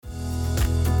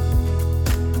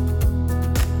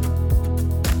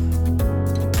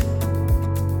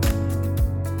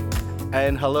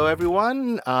And hello,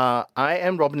 everyone. I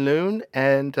am Robin Loon,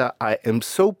 and I am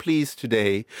so pleased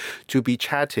today to be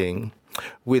chatting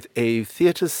with a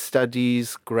theatre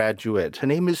studies graduate. Her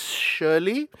name is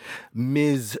Shirley,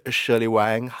 Ms. Shirley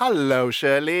Wang. Hello,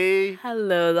 Shirley.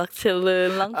 Hello, Dr.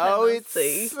 Loon. Long time no it's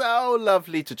see. so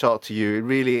lovely to talk to you. It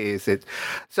really is.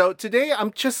 So today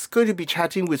I'm just going to be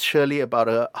chatting with Shirley about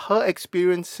her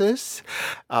experiences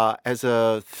as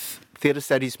a theatre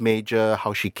studies major,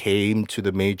 how she came to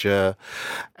the major,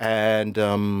 and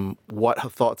what her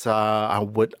thoughts are. I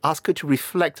would ask her to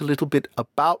reflect a little bit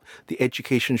about the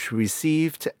education she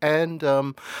received and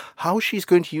how she's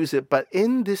going to use it. But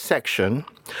in this section,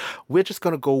 we're just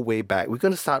going to go way back. We're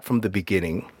going to start from the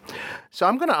beginning. So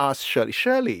I'm going to ask Shirley.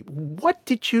 Shirley, what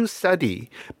did you study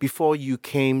before you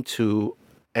came to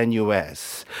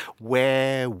NUS?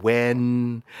 Where,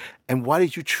 when, and why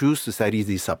did you choose to study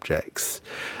these subjects?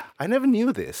 I never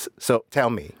knew this, so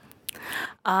tell me.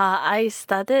 I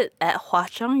studied at Hwa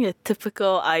Chong, your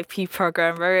typical IP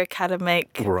program, very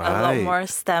academic, a lot more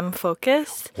STEM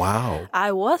focused. Wow.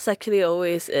 I was actually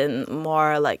always in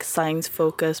more like science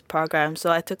focused programs,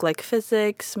 so I took like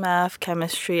physics, math,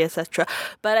 chemistry, etc.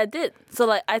 But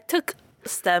I took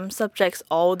STEM subjects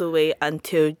all the way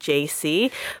until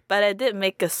JC, but I did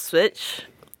make a switch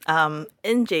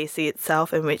in JC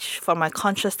itself, in which for my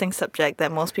contrasting subject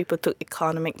that most people took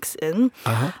economics in,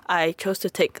 I chose to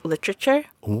take literature.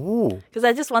 Because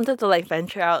I just wanted to like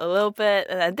venture out a little bit,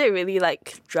 and I did really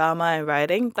like drama and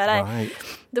writing. But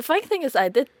the funny thing is I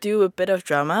did do a bit of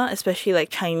drama, especially like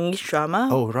Chinese drama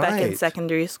back in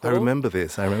secondary school. I remember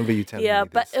this. I remember you telling me this. Yeah,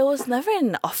 but it was never in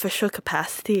an official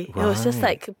capacity. It was just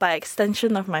like by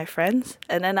extension of my friends.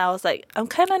 And then I was like, I'm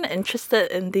kind of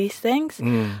interested in these things.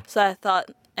 So I thought,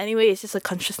 anyway, it's just a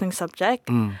contrasting subject.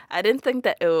 I didn't think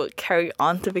that it would carry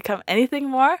on to become anything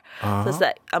more. So it's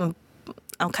like, I'm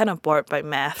kind of bored by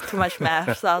math, too much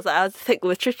math. So I was like, I'll take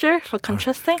literature for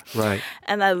contrasting. Right.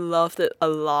 And I loved it a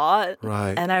lot.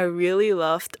 Right. And I really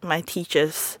loved my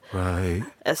teachers. Right.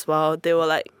 As well. They were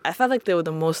like, I felt like they were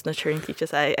the most nurturing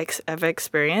teachers I ever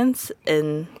experienced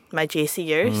in my JC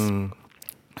years.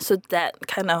 So that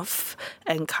kind of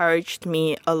encouraged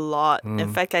me a lot.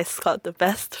 In fact, I scored the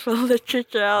best for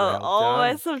literature out of all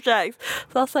my subjects.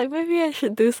 So I was like, maybe I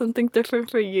should do something different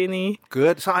for uni.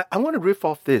 Good. So I want to riff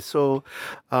off this. So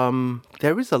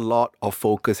there is a lot of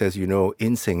focus, as you know,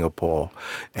 in Singapore,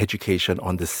 education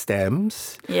on the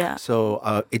STEMs. Yeah.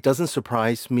 So it doesn't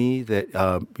surprise me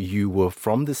that you were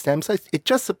from the STEMs. It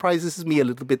just surprises me a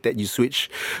little bit that you switched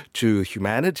to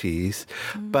humanities.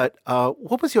 But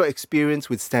what was your experience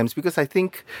with STEMs? Because I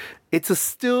think it's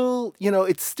still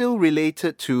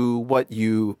related to what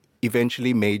you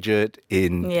eventually majored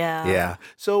in. Yeah.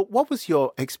 So what was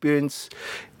your experience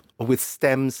with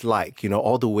STEMs like,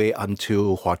 all the way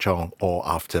until Hwa Chong or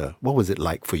after? What was it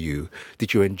like for you?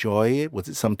 Did you enjoy it? Was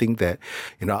it something that,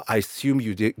 I assume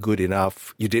you did good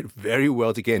enough. You did very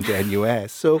well to get into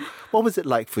NUS. So what was it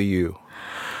like for you?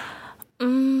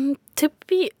 To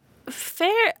be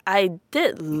fair, I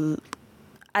did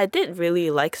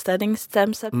really like studying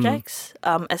STEM subjects,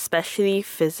 especially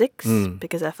physics,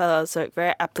 because I felt it was like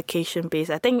very application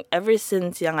based. I think ever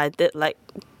since young, I did like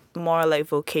more like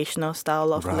vocational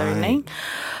style of learning.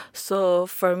 So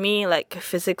for me, like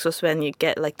physics was when you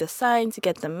get like the science, you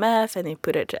get the math, and you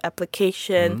put it to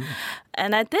application.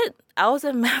 And I was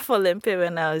a math Olympiad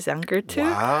when I was younger too.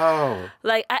 Wow.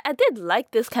 Like I did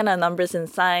like this kind of numbers in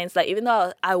science. Like even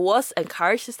though I was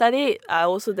encouraged to study it, I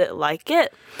also did like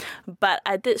it. But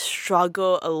I did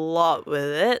struggle a lot with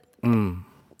it.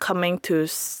 Coming to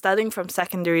studying from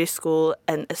secondary school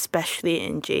and especially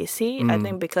in JC, I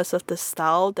think because of the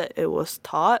style that it was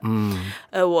taught,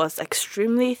 it was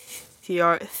extremely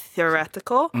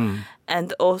theoretical,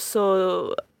 and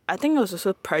also I think it was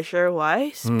also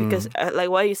pressure-wise because, like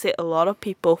what you said, a lot of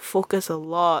people focus a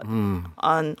lot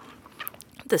on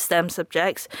the STEM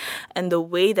subjects, and the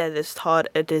way that it's taught,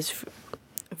 it is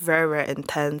very, very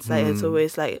intense. Like it's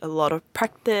always like a lot of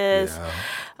practice.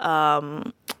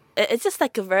 It's just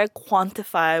like a very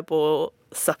quantifiable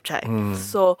subject.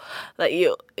 So like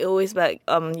you always like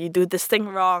you do this thing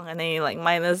wrong and then you like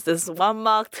minus this 1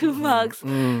 mark, 2 marks.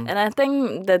 And I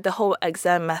think that the whole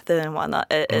exam method and whatnot,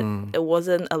 it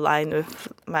wasn't aligned with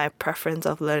my preference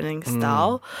of learning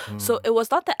style. So it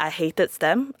was not that I hated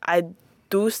STEM. I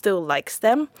do still like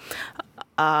STEM.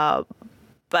 But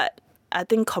I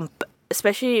think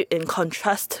especially in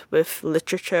contrast with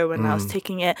literature when I was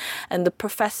taking it, and the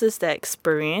professors that I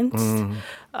experienced,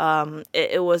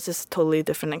 it was just a totally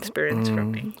different experience for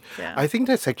me. Yeah. I think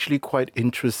that's actually quite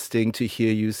interesting to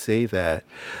hear you say that.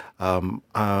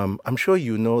 I'm sure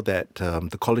you know that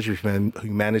the College of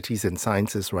Humanities and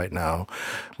Sciences right now,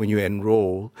 when you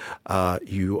enroll,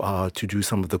 you are to do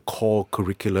some of the core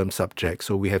curriculum subjects.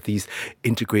 So we have these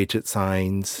integrated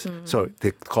science, so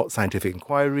they're called scientific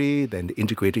inquiry, then the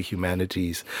integrated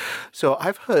humanities. So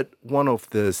I've heard one of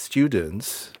the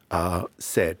students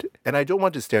said, and I don't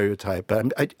want to stereotype,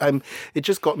 but it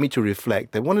just got me to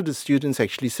reflect that one of the students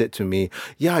actually said to me,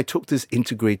 yeah, I took this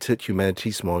integrated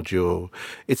humanities module.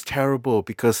 It's terrible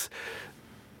because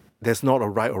there's not a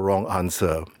right or wrong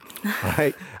answer,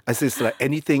 right? As it's like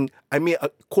anything, I mean,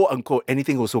 quote unquote,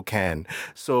 anything also can.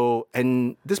 So,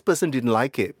 and this person didn't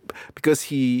like it because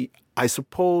he, I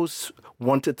suppose,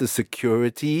 wanted the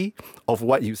security of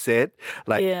what you said.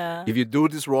 Like, if you do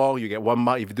this wrong, you get 1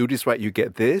 mark. If you do this right, you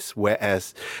get this.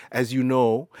 Whereas, as you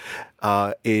know,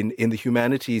 in the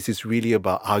humanities, it's really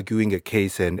about arguing a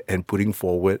case and putting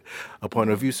forward a point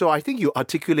of view. So I think you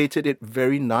articulated it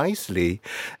very nicely.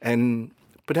 And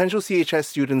potential CHS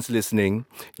students listening,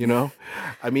 you know,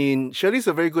 I mean, Shirley's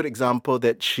a very good example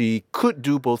that she could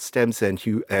do both STEMs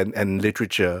and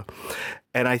literature.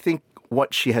 And I think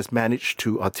what she has managed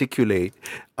to articulate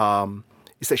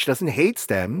is that she doesn't hate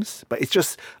STEMs, but it's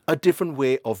just a different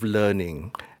way of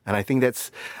learning. And I think it's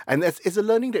a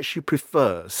learning that she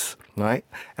prefers, right?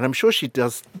 And I'm sure she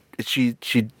does. She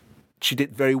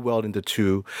did very well in the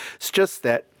two. It's just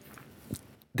that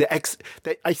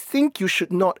that I think you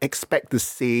should not expect the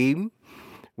same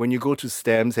when you go to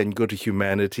STEMs and you go to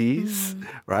humanities,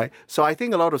 right? So I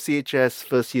think a lot of CHS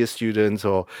first-year students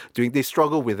they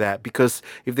struggle with that because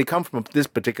if they come from this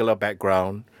particular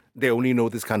background, they only know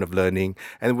this kind of learning.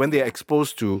 And when they're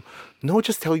exposed to, no,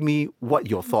 just tell me what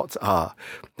your thoughts are,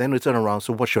 then we turn around,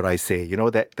 so what should I say? You know,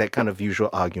 that kind of usual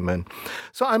argument.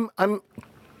 So I'm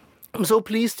so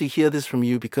pleased to hear this from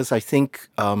you because I think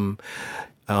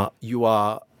you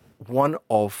are one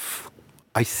of,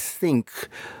 I think,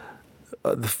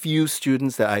 the few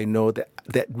students that I know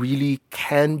that really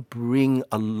can bring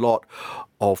a lot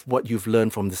of what you've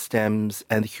learned from the STEMs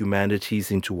and the humanities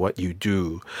into what you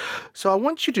do. So I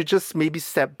want you to just maybe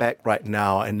step back right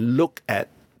now and look at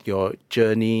your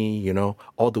journey, you know,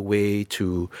 all the way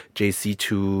to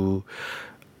JC2.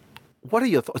 What are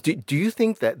your thoughts? Do you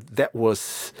think that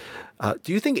was...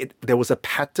 do you think there was a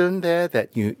pattern there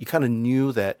that you kind of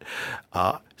knew that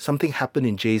something happened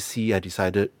in JC? I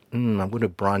decided, I'm going to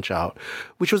branch out,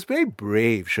 which was very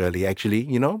brave, Shirley, actually,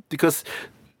 you know, because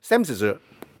STEMs is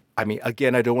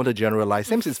again, I don't want to generalize.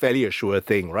 STEMs is fairly a sure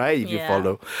thing, right? If you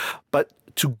follow. But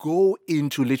to go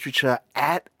into literature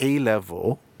at A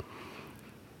level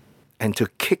and to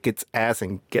kick its ass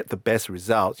and get the best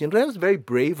results, you know, that was very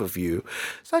brave of you.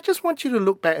 So I just want you to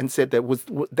look back and say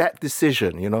that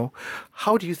decision, you know,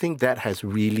 how do you think that has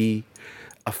really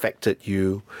affected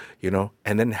you, you know,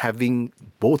 and then having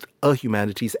both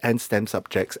humanities and STEM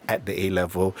subjects at the A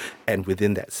level and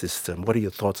within that system? What are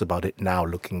your thoughts about it now,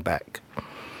 looking back?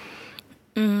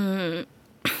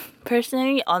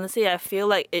 Personally, honestly, I feel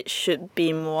like it should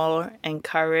be more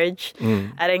encouraged.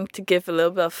 I think to give a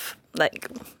little bit of like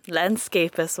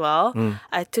landscape as well.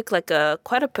 I took like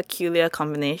quite a peculiar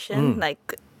combination,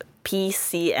 like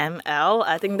PCML.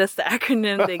 I think that's the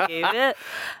acronym they gave it.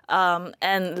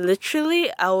 And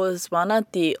literally, I was one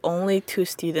of the only 2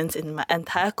 students in my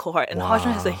entire cohort. And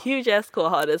Hotchkiss has a huge ass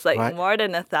cohort. It's like more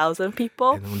than 1,000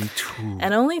 people.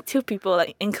 And only 2 people,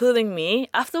 like including me.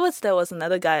 Afterwards, there was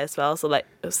another guy as well. So like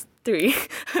it was 3.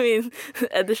 I mean,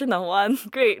 addition of 1,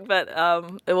 great, but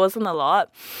it wasn't a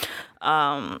lot.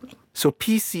 So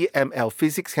PCML,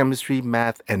 physics, chemistry,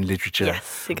 math, and literature.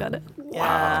 Yes, you got it. Wow.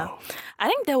 Yeah. I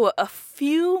think there were a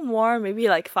few more, maybe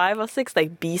like 5 or 6,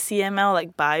 like BCML,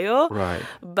 like bio. Right.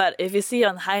 But if you see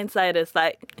on hindsight, it's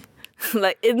like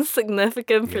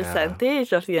insignificant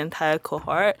percentage of the entire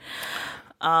cohort.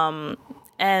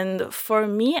 And for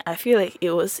me, I feel like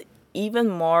it was even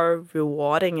more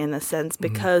rewarding in a sense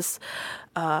because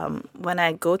when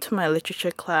I go to my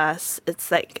literature class, it's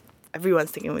like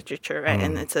everyone's taking literature, right?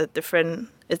 And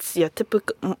it's your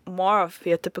typical, more of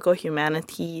your typical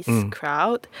humanities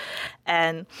crowd.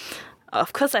 And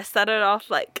of course, I started off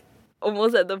like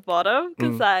almost at the bottom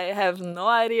because I have no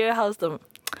idea how's the,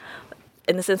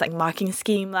 in a sense, like marking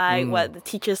scheme, like what the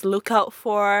teachers look out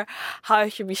for, how I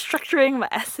should be structuring my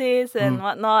essays and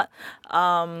whatnot.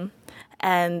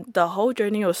 And the whole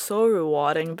journey was so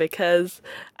rewarding because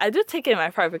I do take it in my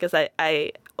pride because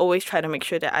I always try to make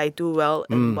sure that I do well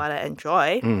in what I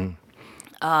enjoy.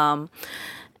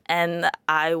 And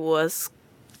I was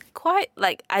quite,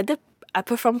 like, I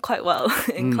performed quite well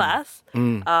in class.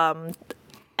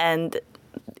 And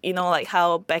you know, like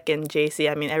how back in JC,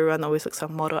 I mean, everyone always looks for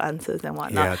model answers and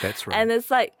whatnot. Yeah, that's right. And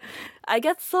it's like, I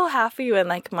get so happy when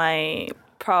like my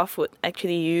prof would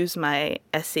actually use my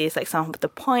essays, like some of the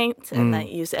points, and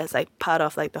like use it as like part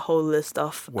of like the whole list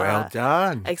of Well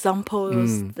done.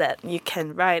 examples that you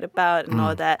can write about and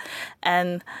all that.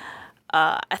 And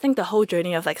I think the whole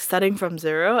journey of like starting from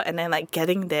zero and then like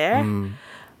getting there,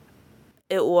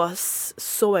 it was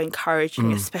so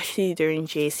encouraging, especially during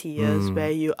JC years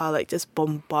where you are like just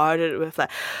bombarded with like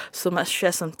so much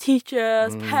stress from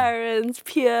teachers, parents,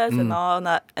 peers, and all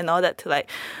that to like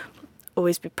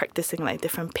always be practicing like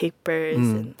different papers,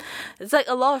 and it's like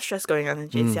a lot of stress going on in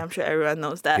JC. I'm sure everyone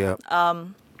knows that. Yeah.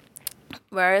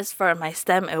 Whereas for my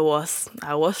STEM, I was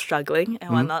struggling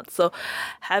and whatnot. So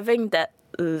having that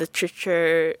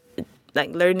literature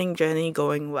like learning journey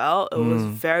going well, it was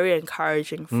very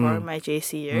encouraging for my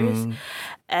JC years,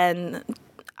 and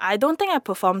I don't think I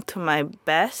performed to my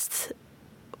best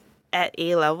at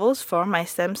A levels for my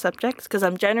STEM subjects because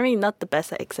I'm generally not the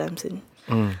best at exams in.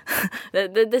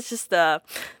 That's just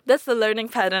that's the learning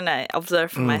pattern I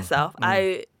observe for myself.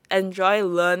 I enjoy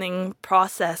learning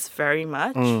process very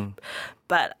much,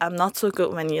 but I'm not so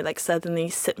good when you like suddenly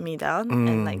sit me down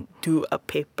and like do a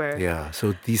paper. Yeah,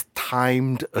 so these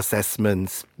timed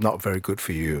assessments, not very good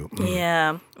for you.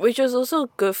 Yeah, which was also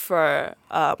good for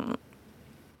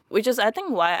which is I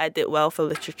think why I did well for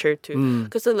literature too,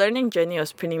 because the learning journey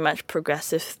was pretty much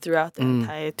progressive throughout the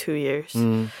entire 2 years.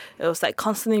 It was like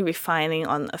constantly refining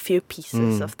on a few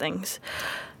pieces of things.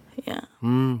 Yeah.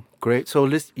 Great. So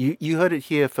you heard it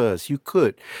here first.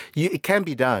 It can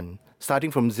be done,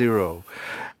 starting from zero.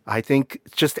 I think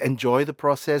just enjoy the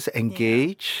process,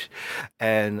 engage.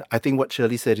 And I think what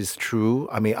Shirley said is true.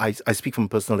 I mean, I speak from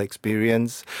personal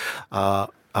experience.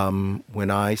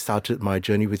 When I started my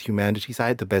journey with humanities, I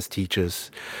had the best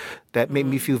teachers that made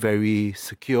me feel very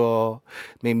secure,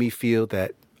 made me feel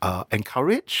that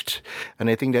encouraged. And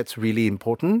I think that's really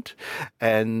important.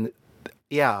 And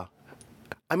yeah,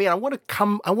 I mean, I want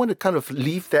to kind of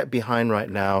leave that behind right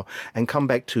now and come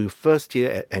back to first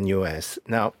year at NUS.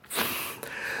 Now,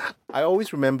 I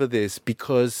always remember this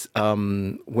because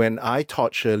when I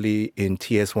taught Shirley in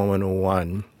TS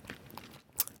 1101,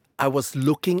 I was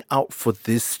looking out for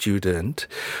this student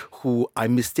who I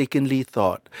mistakenly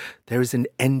thought there is an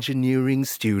engineering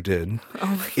student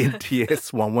in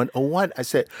TS 1101. I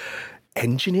said,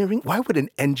 engineering? Why would an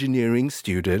engineering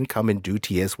student come and do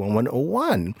TS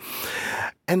 1101?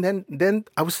 And then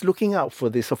I was looking out for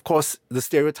this. Of course, the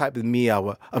stereotype with me, I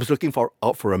was looking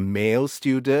out for a male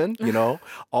student, you know,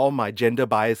 all my gender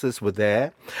biases were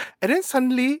there. And then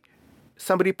suddenly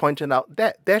somebody pointed out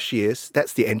that there she is,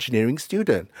 that's the engineering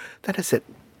student. Then I said,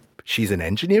 she's an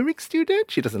engineering student?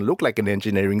 She doesn't look like an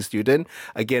engineering student.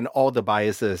 Again, all the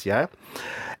biases, yeah?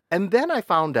 And then I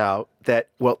found out that,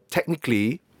 well,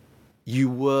 technically,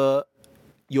 your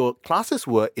classes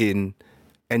were in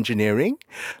engineering,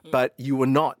 but you were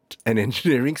not an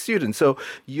engineering student. So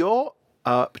your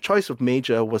choice of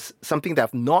major was something that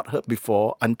I've not heard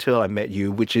before until I met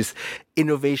you, which is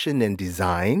innovation and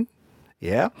design.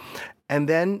 Yeah. And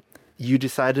then you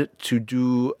decided to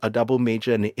do a double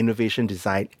major in innovation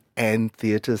design and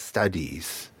theatre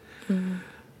studies.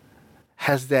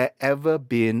 Has there ever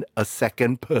been a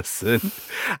second person?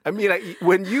 I mean, like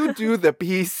when you do the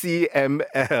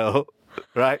PCML,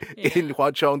 right, in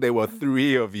Hwa Chong, there were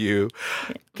 3 of you.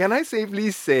 Can I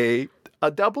safely say a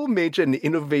double major in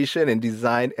innovation and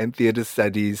design and theatre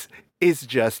studies is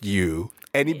just you?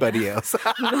 Anybody else?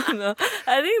 No.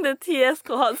 I think the TS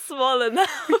cohort's small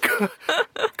enough.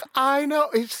 I know.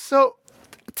 It's so...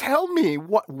 Tell me,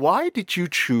 why did you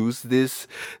choose these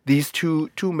two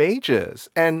majors?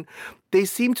 And they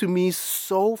seem to me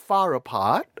so far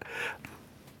apart.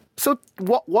 So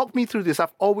walk me through this.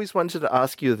 I've always wanted to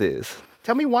ask you this.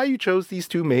 Tell me why you chose these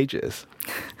 2 majors.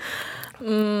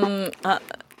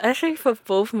 Actually, for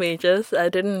both majors, I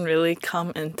didn't really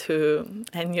come into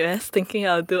NUS thinking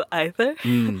I'll do either.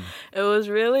 It was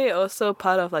really also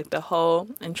part of like the whole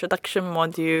introduction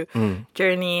module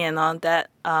journey and all that.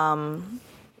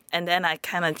 And then I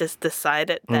kind of just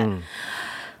decided that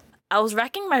I was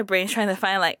racking my brains trying to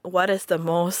find like what is the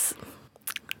most,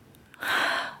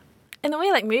 in a way,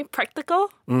 like maybe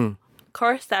practical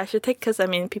course that I should take, because I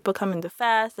mean people come into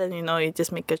fast and you know you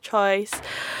just make a choice.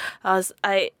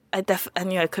 I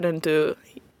knew I couldn't do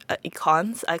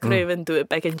econs. I couldn't even do it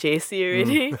back in JC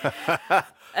already.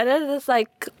 And then it's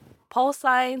like pol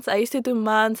science. I used to do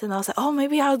months and I was like, oh,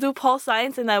 maybe I'll do pol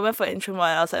science. And I went for intro and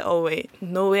I was like, oh wait,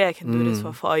 no way I can do this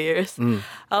for 4 years.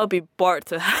 I'll be bored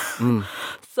to hell.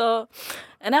 So,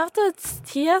 and after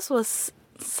TS was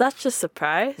such a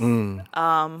surprise.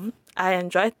 I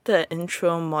enjoyed the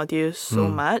intro module so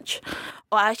much.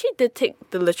 Well, I actually did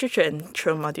take the literature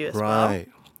intro module as well. Right.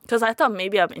 Because I thought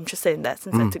maybe I'm interested in that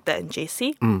since I took that in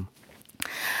JC.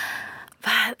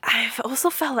 But I've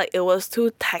also felt like it was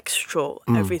too textual,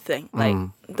 everything. Like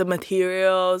the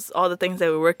materials, all the things that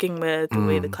we're working with, the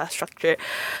way the class structure.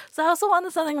 So I also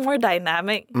wanted something more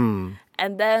dynamic. And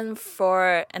then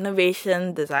for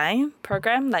innovation design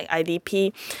program, like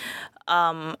IDP,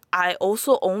 I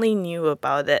also only knew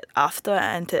about it after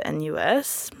I entered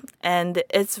NUS. And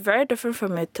it's very different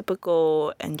from your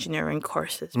typical engineering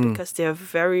courses because they're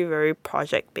very, very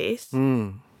project-based.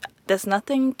 There's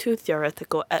nothing too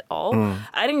theoretical at all.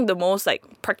 I think the most like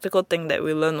practical thing that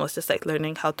we learned was just like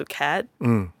learning how to CAD,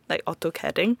 like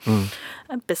AutoCADing.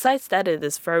 And besides that, it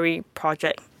is very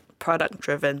product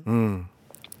driven.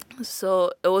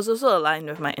 So it was also aligned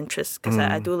with my interests because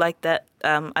I do like that.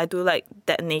 I do like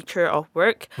that nature of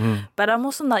work, but I'm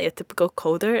also not your typical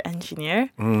coder engineer.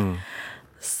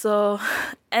 So,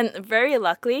 and very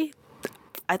luckily,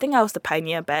 I think I was the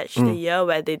pioneer batch the year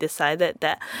where they decided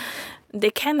that they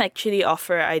can actually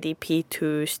offer IDP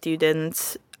to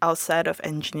students outside of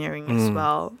engineering as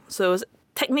well. So it was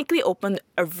technically open to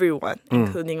everyone,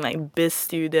 including like biz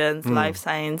students, life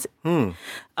science.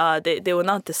 They were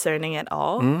not discerning at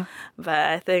all. But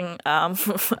I think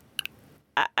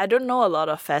I don't know a lot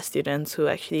of FAST students who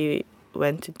actually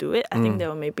went to do it. I think there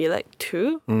were maybe like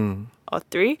 2 or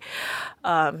 3.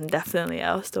 Definitely,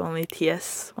 I was the only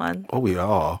TS one. Oh, we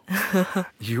are.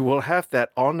 You will have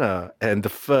that honor and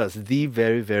the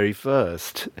very, very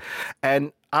first.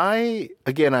 And I'm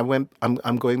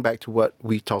going back to what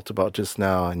we talked about just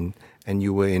now, and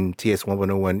you were in TS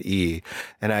 1101E,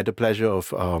 and I had the pleasure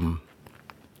of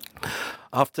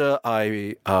after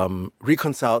I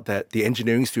reconciled that the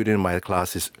engineering student in my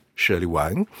class is Shirley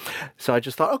Wang, so I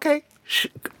just thought, okay,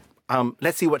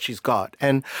 let's see what she's got.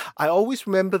 And I always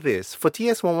remember this. For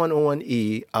TS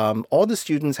 1101E, all the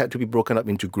students had to be broken up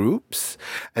into groups,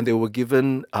 and they were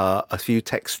given a few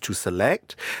texts to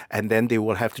select, and then they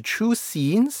will have to choose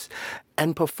scenes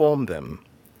and perform them.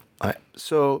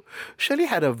 So Shirley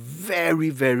had a very,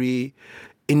 very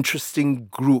interesting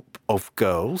group of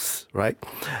girls, right?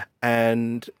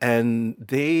 And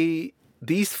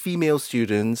these female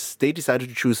students, they decided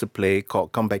to choose a play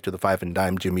called Come Back to the Five and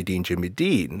Dime, Jimmy Dean, Jimmy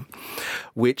Dean,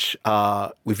 which,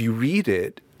 if you read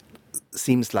it,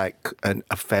 seems like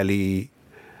a fairly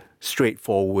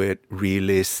straightforward,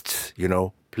 realist,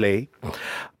 play.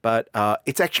 But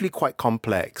it's actually quite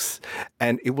complex.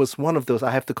 And it was one of those,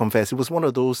 I have to confess, it was one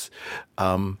of those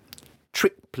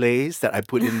trick plays that I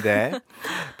put in there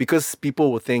because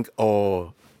people would think,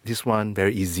 oh, this one,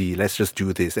 very easy, let's just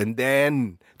do this. And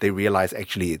then they realize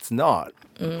actually it's not.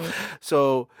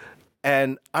 So,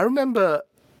 and I remember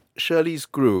Shirley's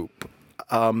group,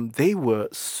 they were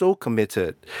so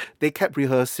committed. They kept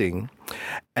rehearsing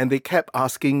and they kept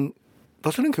asking,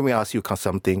 Dr. Lin, can we ask you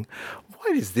something?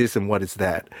 What is this and what is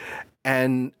that?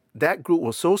 And that group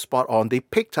was so spot on. They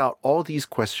picked out all these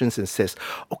questions and says,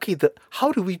 okay,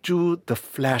 how do we do the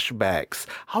flashbacks?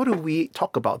 How do we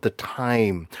talk about the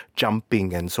time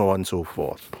jumping and so on and so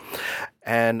forth?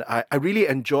 And I really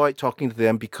enjoyed talking to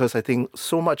them because I think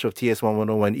so much of TS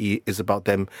 1101E is about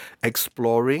them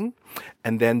exploring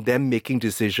and then them making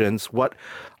decisions. What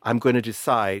I'm going to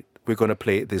decide, we're going to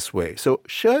play it this way. So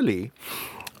Shirley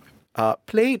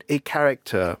played a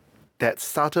character that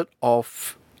started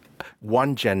off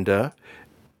one gender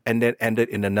and then ended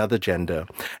in another gender.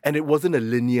 And it wasn't a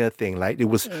linear thing, right? It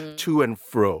was to and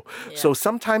fro. Yeah. So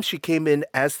sometimes she came in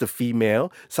as the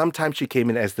female, sometimes she came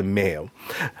in as the male.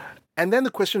 And then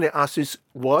the question they asked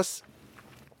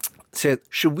said,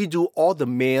 should we do all the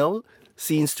male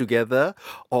scenes together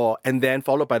and then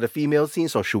followed by the female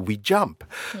scenes, or should we jump?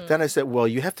 Then I said, well,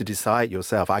 you have to decide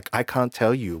yourself. I can't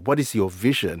tell you. What is your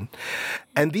vision?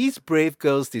 And these brave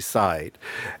girls decide.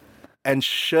 And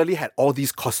Shirley had all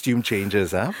these costume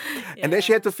changes, huh? Yeah. And then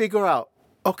she had to figure out,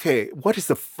 okay, what is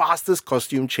the fastest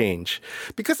costume change?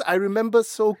 Because I remember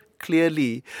so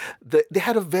clearly that they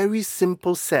had a very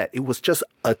simple set. It was just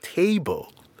a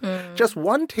table, just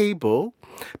one table,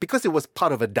 because it was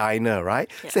part of a diner, right?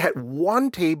 Yeah. So they had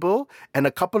one table and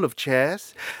a couple of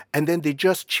chairs, and then they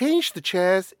just changed the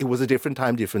chairs. It was a different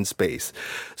time, different space.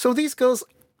 So these girls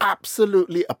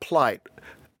absolutely applied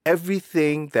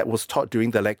everything that was taught during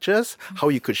the lectures, how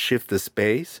you could shift the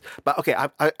space. But okay,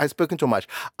 I've spoken too much.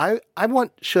 I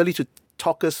want Shirley to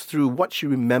talk us through what she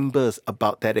remembers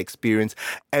about that experience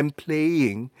and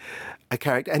playing a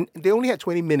character. And they only had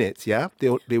 20 minutes, yeah?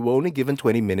 They were only given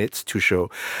 20 minutes to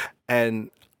show. And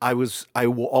I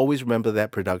will always remember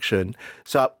that production.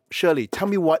 So Shirley, tell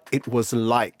me what it was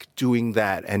like doing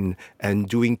that and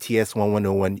doing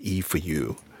TS1101E for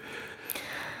you.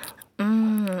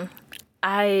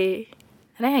 I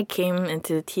think I came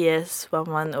into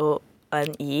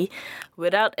TS1101E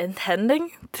without intending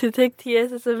to take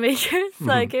TS as a major. So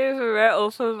I came with a very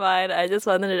open mind. I just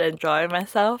wanted to enjoy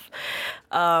myself.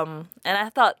 And I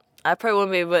thought I probably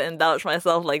won't be able to indulge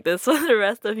myself like this for the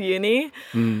rest of uni.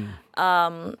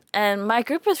 And my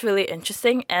group was really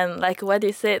interesting, and like what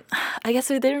you said, I guess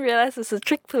we didn't realize it was a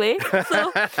trick play.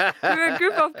 So we were a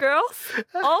group of girls,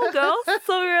 all girls.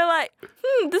 So we were like,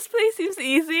 this play seems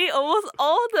easy. Almost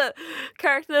all the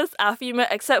characters are female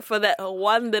except for that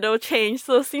one little change.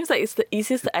 So it seems like it's the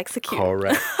easiest to execute.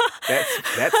 Correct.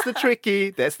 That's the tricky.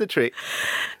 That's the trick.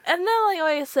 And then like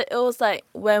what you said, it was like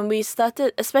when we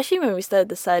started, especially when we started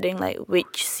deciding like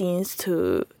which scenes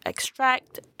to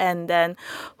extract and then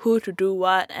who to do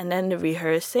what, and then the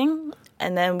rehearsing,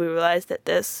 and then we realized that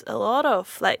there's a lot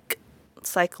of like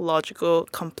psychological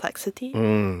complexity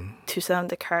to some of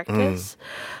the characters.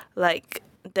 Like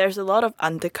there's a lot of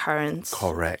undercurrents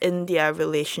in their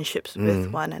relationships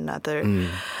with one another.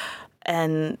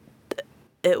 And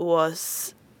it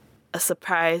was a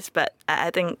surprise, but I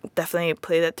think definitely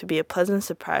played it to be a pleasant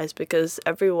surprise because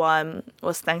everyone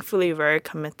was thankfully very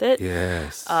committed.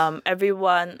 Yes.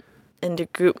 Everyone in the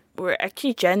group were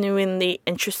actually genuinely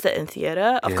interested in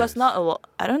theatre. Of course, not a lot.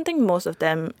 I don't think most of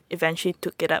them eventually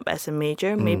took it up as a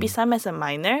major. Maybe some as a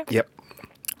minor. Yep.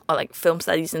 Or like film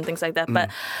studies and things like that. But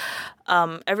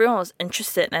everyone was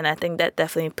interested, and I think that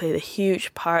definitely played a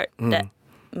huge part that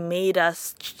made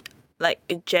us like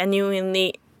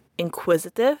genuinely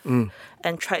inquisitive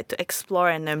and tried to explore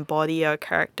and embody our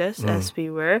characters as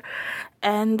we were.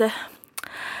 And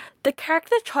the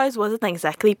character choice wasn't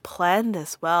exactly planned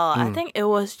as well. I think it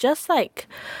was just like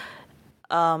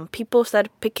people started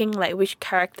picking like which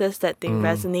characters that they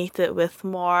resonated with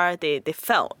more, they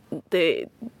felt they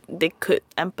could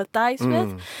empathize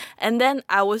with. And then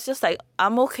I was just like,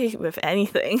 I'm okay with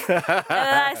anything. And then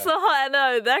I somehow ended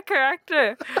up with that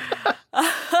character.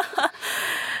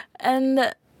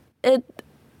 And it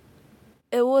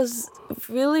was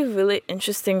really, really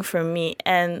interesting for me.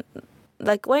 And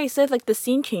like what you said, like the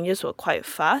scene changes were quite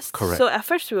fast. Correct. So at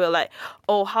first we were like,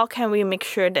 oh, how can we make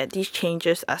sure that these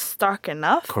changes are stark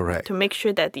enough to make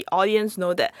sure that the audience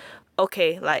know that,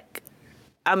 okay, like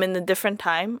I'm in a different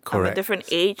time, I'm a different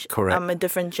age, I'm a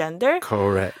different gender.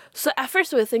 Correct. So at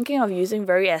first we were thinking of using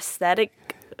very aesthetic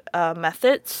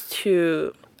methods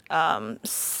to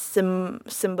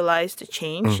symbolize the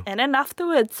change. And then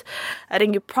afterwards, I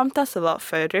think you prompt us a lot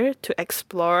further to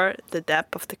explore the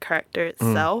depth of the character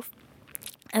itself.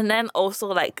 And then also,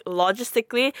 like,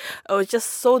 logistically, it was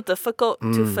just so difficult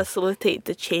to facilitate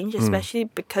the change, especially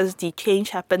because the change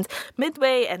happens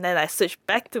midway, and then I switched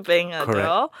back to being a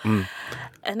girl.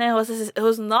 And then it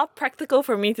was not practical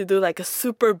for me to do, like, a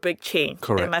super big change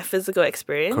in my physical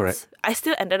experience. I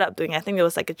still ended up doing, I think it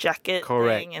was, like, a jacket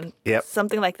thing and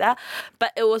something like that.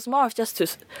 But it was more of just to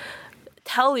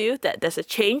tell you that there's a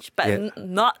change, but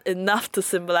not enough to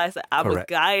symbolize that I'm a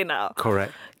guy now.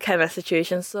 Kind of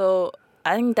situation. So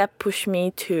I think that pushed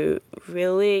me to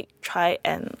really try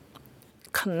and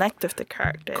connect with the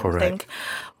character and think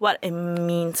what it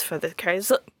means for the character.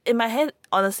 So in my head,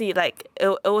 honestly, like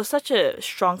it was such a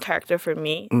strong character for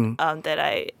me that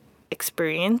I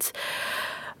experienced.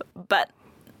 But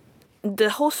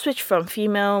the whole switch from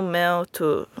female, male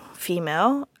to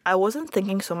female, I wasn't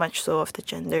thinking so much so of the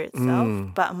gender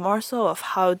itself, but more so of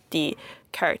how the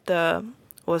character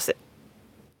was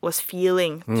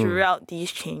feeling throughout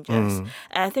these changes. And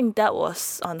I think that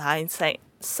was, on hindsight,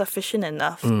 sufficient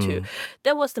enough to...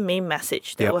 That was the main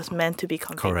message that was meant to be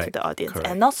conveyed to the audience.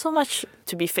 And not so much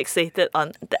to be fixated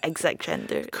on the exact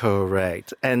gender.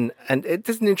 Correct. And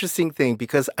it's an interesting thing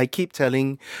because I keep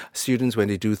telling students when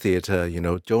they do theatre,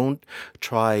 don't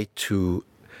try to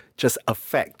just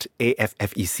affect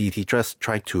AFFECT, just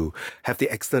try to have the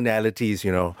externalities,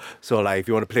 So like if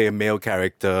you want to play a male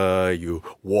character, you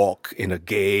walk in a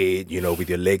gait, with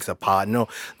your legs apart. No,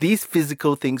 these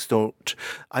physical things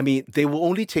they will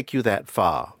only take you that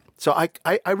far. So I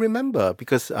remember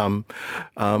because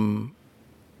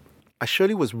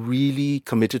Shirley was really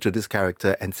committed to this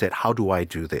character and said, how do I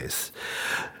do this?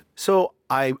 So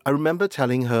I remember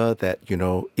telling her that,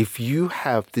 if you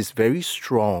have this very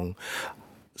strong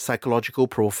psychological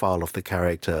profile of the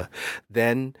character,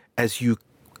 then as you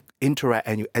interact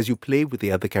and as you play with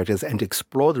the other characters and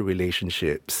explore the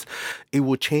relationships, it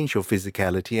will change your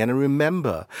physicality. And I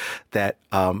remember that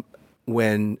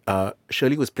when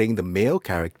Shirley was playing the male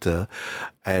character,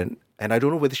 and and I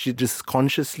don't know whether she did this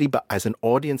consciously, but as an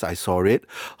audience, I saw it.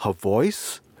 Her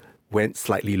voice went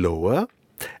slightly lower,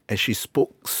 and she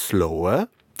spoke slower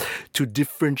to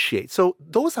differentiate. So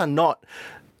those are not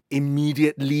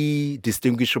immediately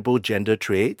distinguishable gender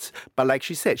traits, but like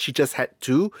she said, she just had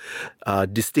to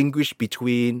distinguish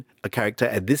between a character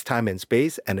at this time and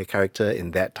space and a character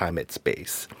in that time and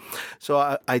space.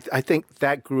 So I think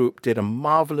that group did a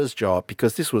marvelous job,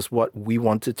 because this was what we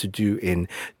wanted to do in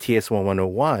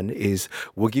TS1101 is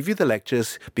we'll give you the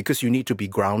lectures because you need to be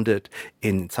grounded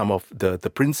in some of the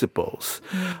principles.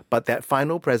 But that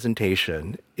final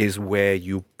presentation is where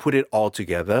you put it all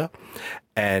together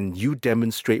and you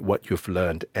demonstrate what you've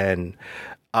learned. And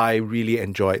I really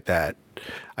enjoyed that.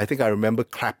 I think I remember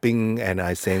clapping and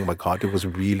I saying, my God, it was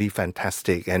really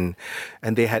fantastic. And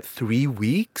they had 3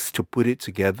 weeks to put it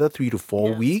together, 3 to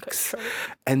 4 weeks.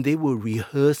 And they were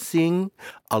rehearsing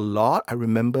a lot. I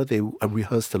remember they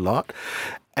rehearsed a lot.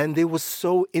 And they were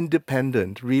so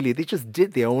independent, really. They just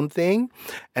did their own thing.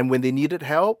 And when they needed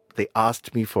help, they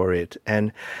asked me for it.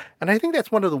 And I think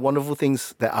that's one of the wonderful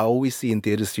things that I always see in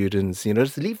theatre students. You know,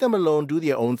 just leave them alone, do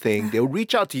their own thing. They'll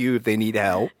reach out to you if they need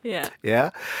help. Yeah.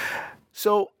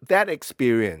 So that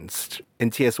experience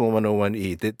in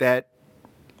TS1101E, did that,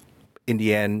 in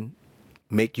the end,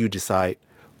 make you decide,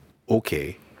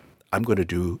 okay, I'm going to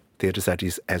do theatre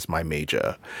studies as my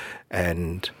major?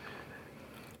 And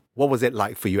what was it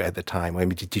like for you at the time? I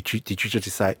mean, did you just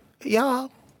decide, yeah,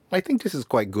 I think this is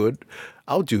quite good,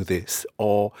 I'll do this?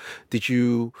 Or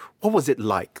what was it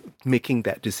like making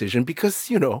that decision? Because,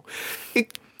 you know,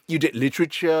 you did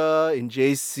literature in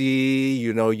JC,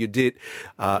 you know, you did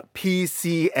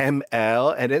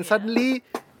PCML, and then suddenly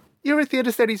you're a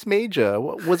theatre studies major.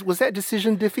 Was that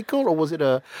decision difficult, or was it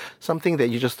something that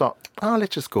you just thought,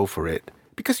 let's just go for it?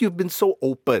 Because you've been so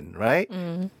open, right?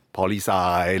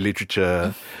 Poli-sci,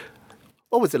 literature.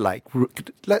 What was it like?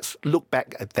 Let's look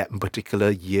back at that particular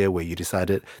year where you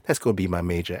decided, that's going to be my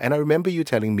major. And I remember you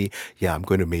telling me, yeah, I'm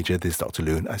going to major this, Dr.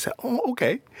 Loon. I said, oh,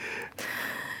 okay.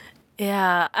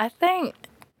 Yeah, I think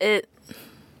the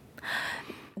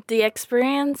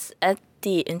experience at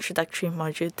the introductory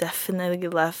module definitely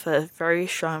left a very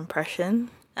strong impression.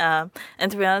 And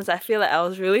to be honest, I feel like I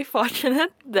was really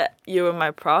fortunate that you were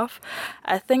my prof.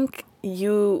 I think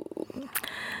you,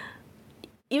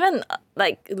 even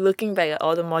like looking back at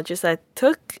all the modules I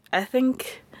took, I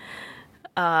think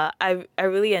I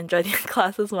really enjoyed your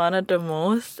classes one of the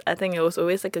most. I think it was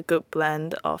always like a good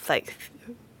blend of like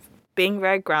being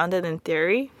very grounded in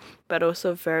theory, but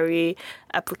also very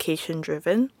application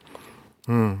driven.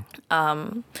 And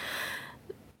I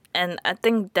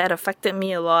think that affected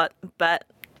me a lot. But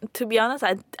to be honest,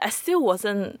 I still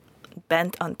wasn't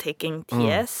bent on taking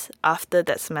TS after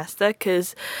that semester,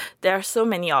 because there are so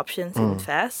many options in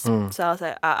FAST. So I was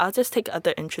like, I'll just take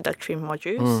other introductory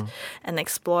modules and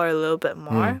explore a little bit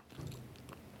more.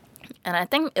 And I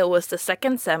think it was the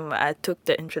second sem where I took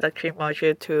the introductory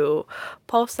module to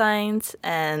pulp science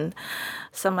and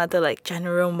some other like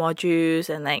general modules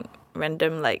and like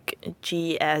random like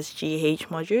GH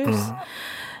modules.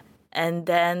 And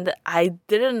then I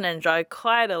didn't enjoy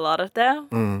quite a lot of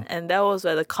them. And that was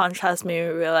where the contrast made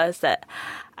me realize that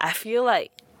I feel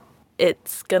like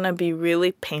it's going to be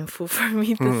really painful for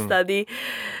me to study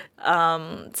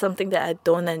something that I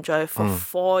don't enjoy for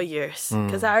 4 years.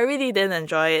 Because I really didn't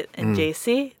enjoy it in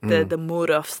JC, the mood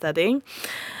of studying.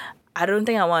 I don't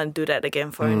think I want to do that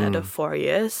again for another 4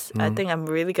 years. I think I'm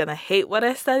really going to hate what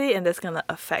I study, and that's going to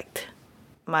affect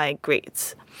my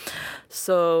grades.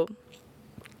 So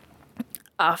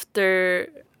after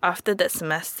that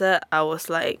semester, I was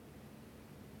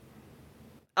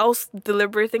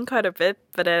deliberating quite a bit,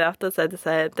 but then afterwards I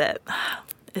decided that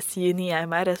it's uni, I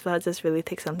might as well just really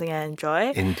take something I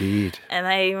enjoy. Indeed. And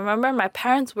I remember my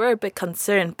parents were a bit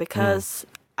concerned because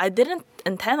I didn't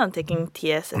intend on taking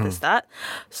TS at the start.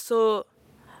 So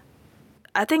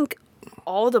I think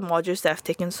all the modules that I've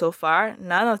taken so far,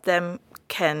 none of them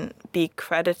can be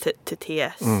credited to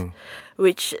TS,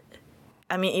 which,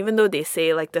 I mean, even though they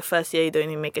say like the first year you don't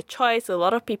even make a choice, a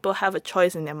lot of people have a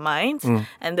choice in their minds,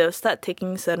 and they'll start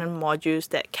taking certain modules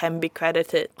that can be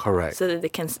credited. Correct. So that they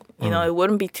can, you know, it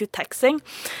wouldn't be too taxing.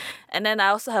 And then I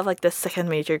also have like the second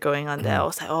major going on there. I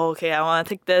was like, oh, okay, I want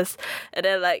to take this. And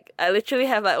then like I literally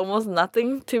have like almost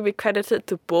nothing to be credited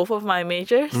to both of my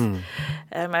majors. And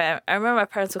I remember my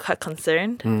parents were quite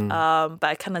concerned, but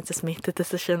I kind of just made the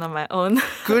decision on my own.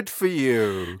 Good for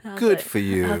you. Good for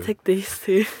you. I'll take these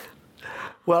two.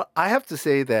 Well, I have to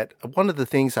say that one of the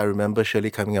things I remember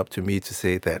Shirley coming up to me to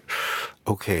say that,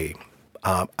 okay,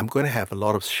 I'm going to have a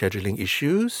lot of scheduling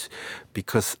issues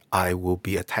because I will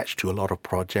be attached to a lot of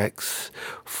projects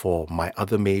for my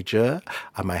other major.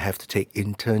 I might have to take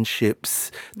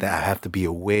internships that I have to be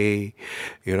away,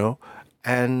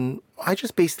 And I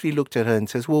just basically looked at her and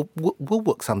says, well, we'll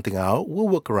work something out. We'll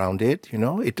work around it,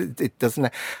 It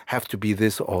doesn't have to be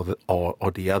this or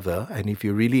the other. And if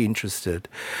you're really interested.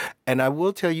 And I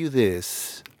will tell you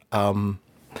this,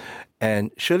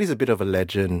 and Shirley's a bit of a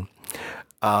legend.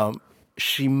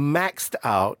 She maxed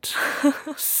out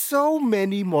so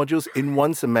many modules in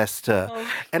one semester.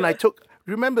 And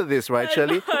remember this, right,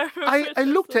 Shirley? I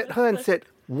looked at her and said,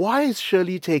 why is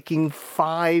Shirley taking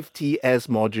 5 TS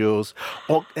modules?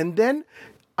 And then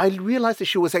I realized that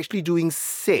she was actually doing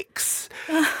 6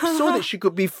 so that she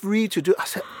could be free to do. I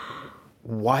said,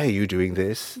 why are you doing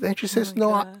this? Then she says,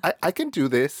 I can do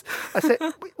this. I said,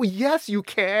 well, yes, you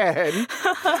can.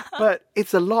 But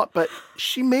it's a lot. But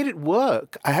she made it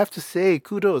work. I have to say,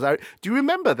 kudos. Do you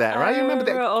remember that, right? You remember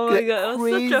that? Oh my God, it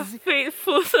was such a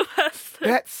fateful semester.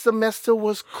 That semester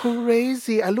was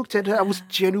crazy. I looked at her, I was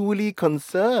genuinely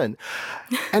concerned.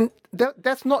 And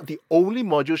that's not the only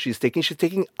module she's taking. She's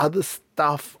taking other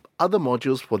stuff, other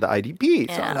modules for the IDP.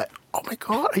 So I'm like, oh my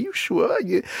God, are you sure?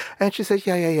 And she said,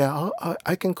 yeah,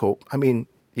 I can cope. I mean,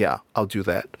 yeah, I'll do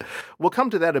that. We'll come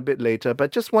to that a bit later,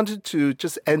 but just wanted to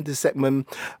just end this segment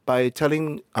by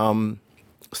telling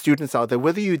students out there,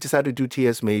 whether you decide to do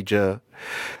TS major,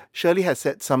 Shirley has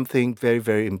said something very,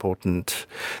 very important.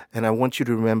 And I want you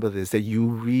to remember this, that you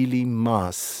really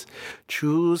must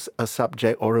choose a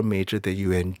subject or a major that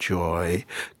you enjoy,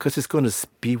 because it's going to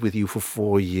be with you for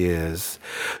 4 years.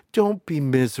 Don't be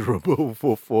miserable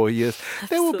for 4 years.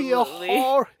 Absolutely. There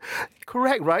will be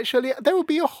correct, right, Shirley? There will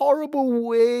be a horrible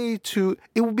way it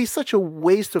will be such a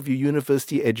waste of your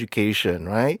university education,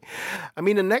 right? I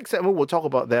mean, the next segment we'll talk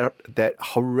about that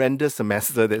horrendous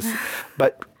semester.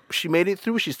 But she made it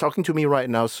through. She's talking to me right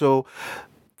now. So,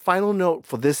 final note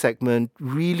for this segment,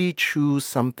 really choose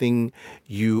something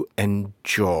you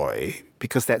enjoy,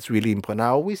 because that's really important. I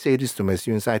always say this to my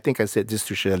students. I think I said this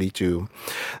to Shirley too.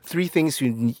 3 things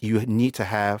you need to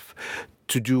have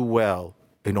to do well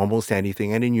in almost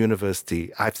anything, and in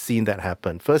university. I've seen that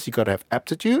happen. First, you got to have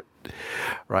aptitude,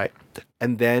 right?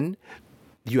 And then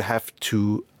you have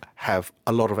to have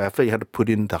a lot of effort. You have to put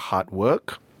in the hard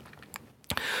work.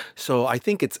 So I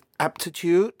think it's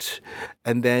aptitude,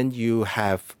 and then you're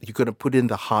going to put in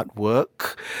the hard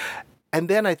work. And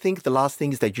then I think the last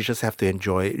thing is that you just have to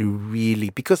enjoy it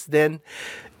really, because then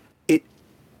it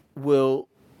will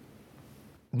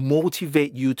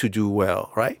motivate you to do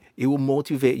well, right? It will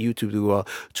motivate you to do well.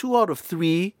 2 out of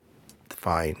 3,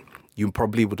 fine. You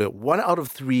probably would have 1 out of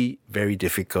 3, very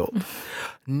difficult.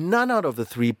 None out of the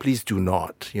 3, please do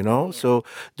not, So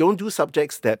don't do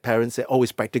subjects that parents say, oh,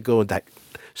 it's practical and that.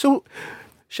 So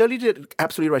Shirley did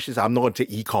absolutely right. She said, I'm not going to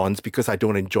take econs because I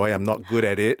don't enjoy it. I'm not good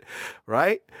at it,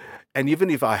 right? And even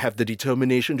if I have the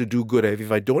determination to do good at it,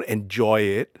 if I don't enjoy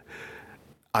it,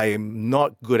 I am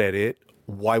not good at it,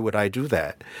 why would I do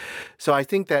that? So I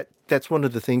think that's one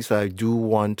of the things that I do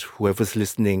want whoever's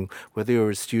listening, whether you're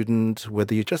a student,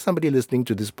 whether you're just somebody listening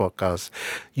to this podcast,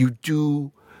 you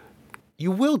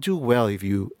will do well if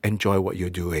you enjoy what you're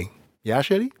doing. Yeah,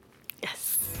 Shirley? Yes.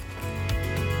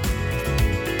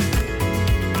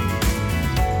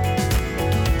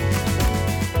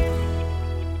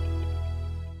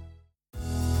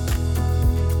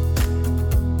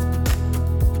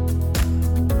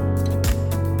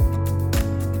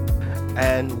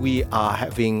 And we are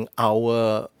having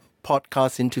our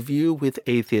podcast interview with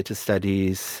a theatre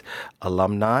studies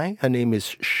alumni. Her name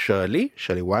is Shirley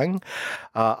Wang.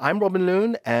 I'm Robin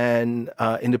Loon, and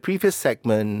in the previous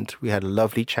segment, we had a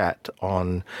lovely chat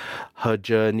on her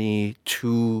journey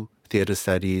to theatre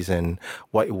studies and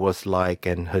what it was like,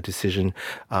 and her decision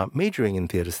majoring in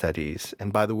theatre studies.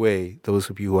 And by the way, those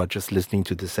of you who are just listening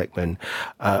to this segment,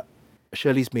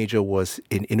 Shirley's major was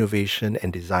in Innovation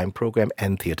and Design Program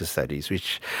and Theatre Studies,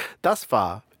 which thus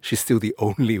far, she's still the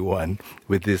only one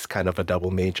with this kind of a double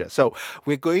major. So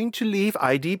we're going to leave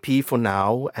IDP for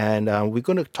now, and we're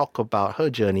going to talk about her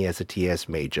journey as a TS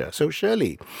major. So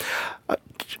Shirley,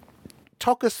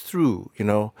 talk us through,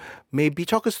 maybe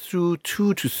talk us through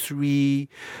 2 to 3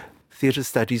 theatre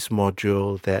studies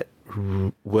module that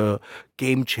were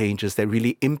game changers that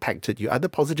really impacted you, either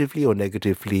positively or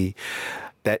negatively,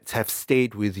 that have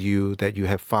stayed with you, that you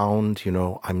have found,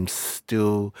 I'm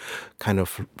still kind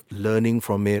of learning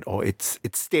from it, or it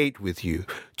stayed with you.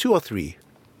 2 or 3,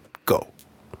 go.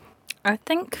 I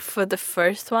think for the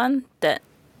first one that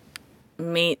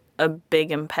made a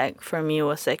big impact for me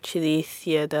was actually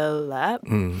Theatre Lab,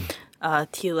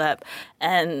 T-Lab.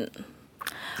 And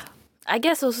I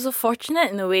guess also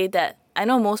fortunate in a way that I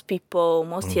know most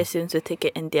TS students will take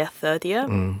it in their third year,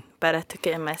 but I took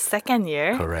it in my second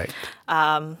year. Correct.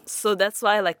 So that's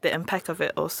why like the impact of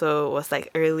it also was like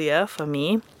earlier for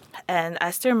me. And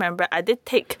I still remember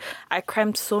I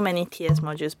crammed so many TS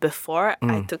modules before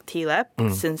I took T-Lab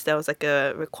since there was like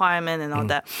a requirement and all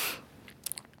that.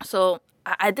 So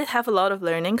I did have a lot of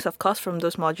learnings, of course, from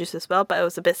those modules as well, but it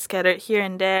was a bit scattered here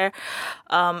and there.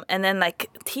 And then like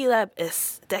T-Lab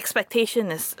the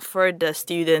expectation is for the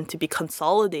student to be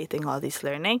consolidating all this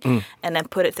learning and then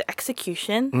put it to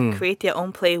execution, create their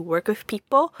own play, work with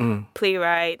people,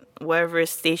 playwright, whatever,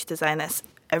 stage designers,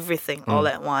 everything all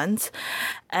at once.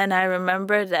 And I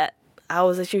remember that I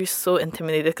was actually so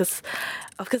intimidated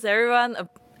because everyone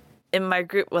in my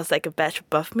group was like a batch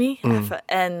above me,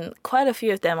 and quite a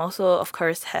few of them also, of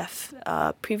course, have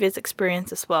previous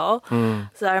experience as well.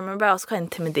 So I remember I was quite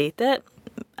intimidated.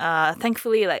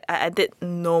 Thankfully, like I did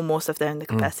know most of them in the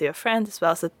capacity of friends as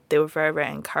well, so they were very,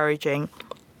 very encouraging.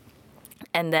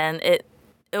 And then it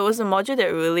was a module that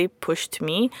really pushed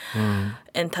me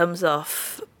in terms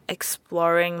of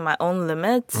exploring my own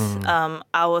limits.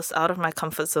 I was out of my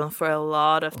comfort zone for a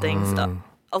lot of things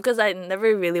because I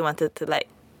never really wanted to like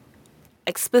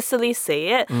explicitly say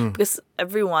it because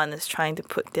everyone is trying to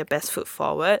put their best foot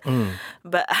forward.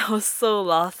 But I was so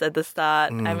lost at the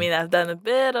start. I mean, I've done a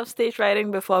bit of stage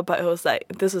writing before, but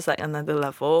this was like another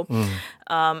level.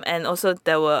 And also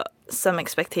there were some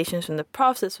expectations from the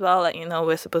profs as well. Like,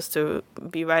 we're supposed to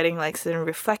be writing like certain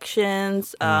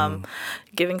reflections,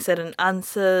 giving certain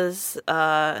answers,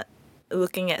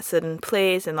 looking at certain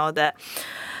plays and all that.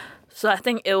 So I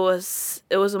think it was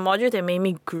a module that made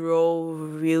me grow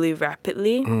really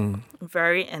rapidly,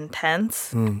 very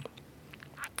intense.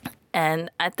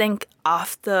 And I think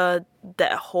after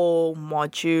that whole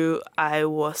module, I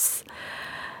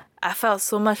felt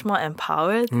so much more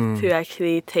empowered to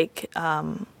actually take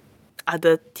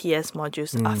other TS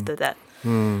modules after that.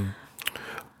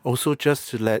 Also, just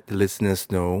to let the listeners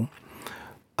know,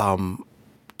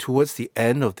 towards the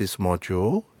end of this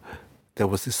module, there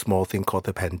was this small thing called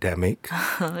the pandemic.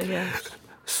 Yes.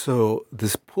 So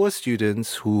these poor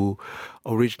students who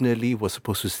originally were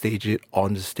supposed to stage it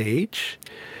on the stage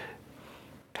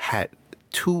had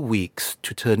 2 weeks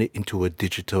to turn it into a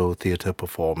digital theatre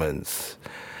performance.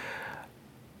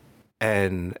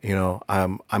 And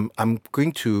I'm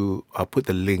going to put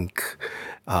the link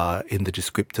in the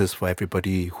descriptors for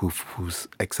everybody who's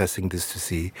accessing this to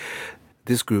see.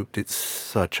 This group did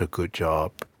such a good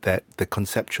job that they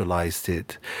conceptualized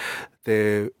it.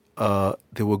 There were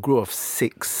a group of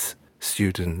 6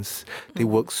 students. They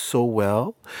worked so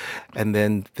well, and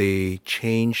then they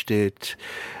changed it.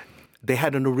 They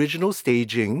had an original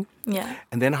staging,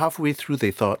 and then halfway through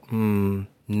they thought,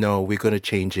 no, we're going to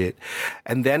change it.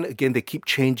 And then again, they keep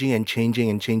changing and changing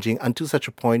and changing until such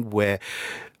a point where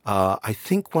I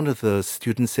think one of the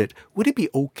students said, would it be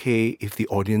okay if the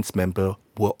audience member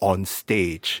were on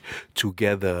stage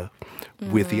together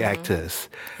with the actors?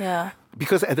 Yeah.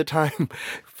 Because at the time,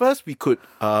 first we could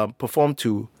perform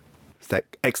to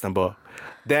like X number,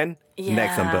 then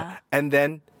next number, and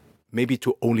then maybe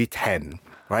to only 10,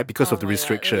 right? Because of the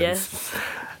restrictions. Yes.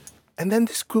 And then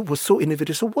this group was so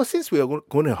innovative. So since we are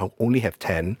going to only have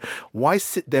 10, why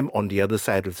sit them on the other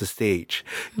side of the stage?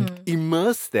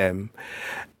 Immerse them.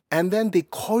 And then they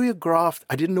choreographed,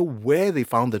 I didn't know where they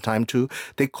found the time to,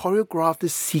 they choreographed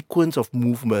this sequence of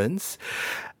movements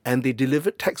and they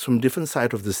delivered text from different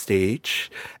sides of the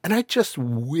stage. And I just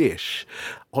wish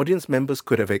audience members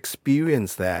could have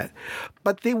experienced that.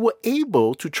 But they were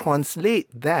able to translate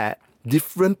that,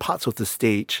 different parts of the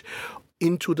stage,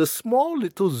 into the small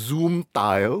little Zoom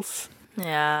tiles.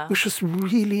 Yeah. Which was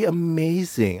really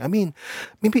amazing. I mean,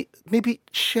 maybe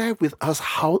share with us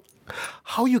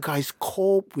how you guys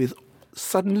cope with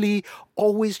suddenly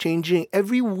always changing.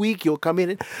 Every week you'll come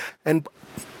in and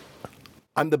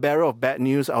I'm the bearer of bad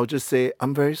news. I'll just say,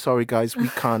 I'm very sorry, guys. We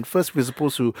can't. First, we're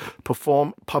supposed to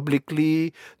perform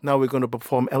publicly. Now we're going to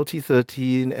perform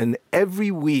LT13. And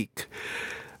every week,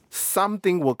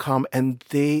 something will come and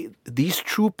these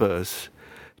troopers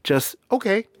just,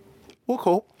 okay, we'll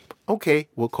cope. Okay,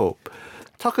 we'll cope.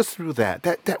 Talk us through that.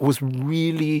 That was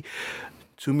really,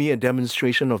 to me, a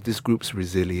demonstration of this group's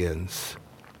resilience.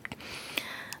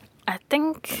 I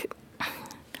think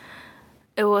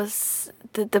it was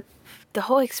the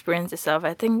whole experience itself.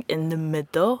 I think in the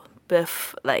middle,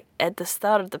 like at the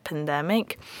start of the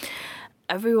pandemic,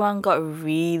 everyone got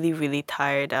really, really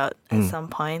tired out at some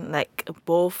point, like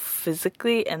both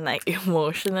physically and like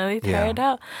emotionally tired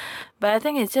out. But I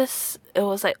think it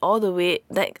was like all the way,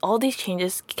 like all these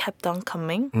changes kept on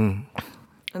coming.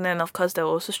 And then, of course, there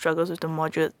were also struggles with the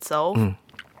module itself.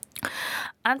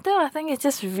 Until I think it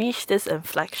just reached this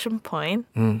inflection point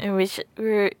in which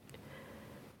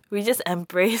we just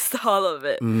embraced all of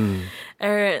it.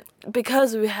 And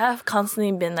because we have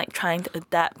constantly been like trying to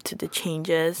adapt to the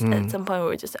changes, at some point we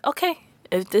were just like, okay,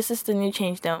 if this is the new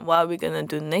change, then what are we going to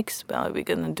do next?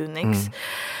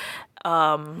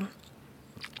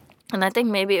 And I think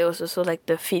maybe it was also like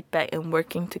the feedback and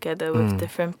working together with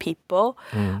different people.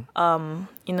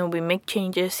 We make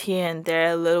changes here and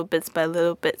there, little bits by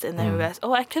little bits, and then we realize,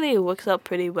 oh, actually it works out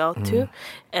pretty well too.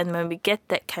 And when we get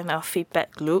that kind of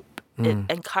feedback loop, it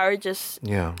encourages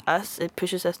us, it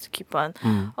pushes us to keep on.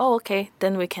 Oh, okay,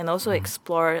 then we can also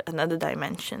explore another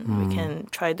dimension. We can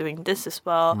try doing this as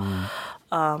well.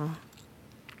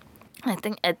 I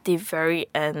think at the very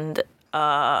end,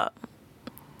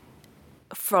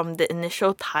 from the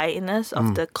initial tidiness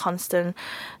of the constant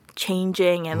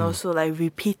changing and also like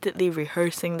repeatedly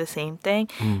rehearsing the same thing,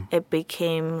 it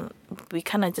became, we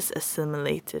kind of just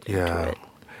assimilated into it.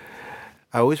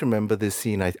 I always remember this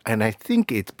scene, and I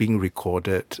think it's being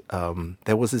recorded.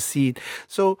 There was a scene,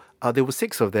 so there were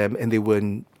 6 of them, and they were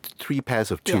in 3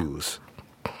 pairs of 2s.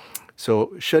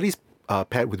 So Shirley's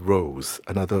paired with Rose,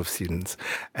 another of students,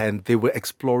 and they were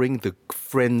exploring the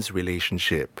friends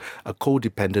relationship, a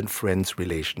codependent friends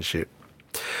relationship.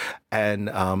 And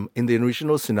in the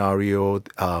original scenario,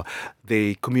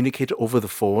 they communicated over the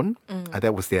phone.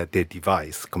 That was their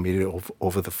device, communicated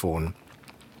over the phone.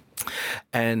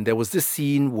 And there was this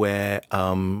scene where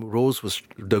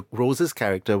Rose's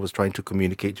character was trying to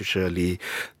communicate to Shirley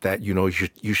that,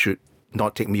 you should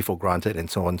not take me for granted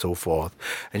and so on and so forth.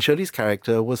 And Shirley's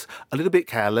character was a little bit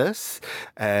careless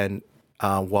and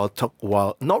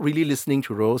while not really listening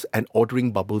to Rose and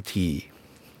ordering bubble tea,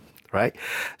 right?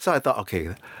 So I thought,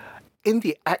 okay, in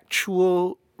the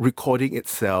actual recording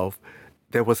itself,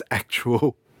 there was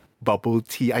actual bubble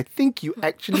tea. I think you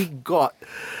actually got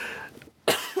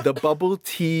the bubble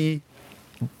tea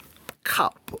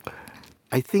cup.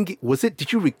 I think,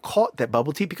 did you record that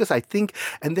bubble tea? Because I think,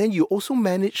 and then you also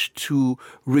managed to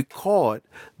record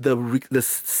the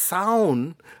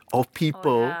sound of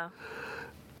people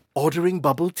ordering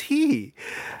bubble tea.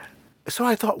 So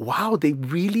I thought, wow, they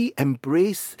really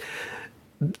embrace,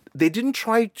 they didn't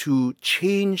try to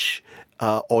change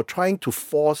or trying to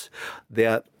force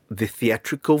the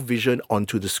theatrical vision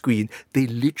onto the screen. They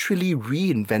literally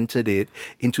reinvented it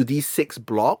into these 6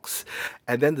 blocks.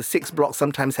 And then the 6 blocks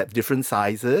sometimes have different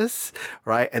sizes,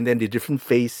 right? And then they're different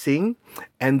facing.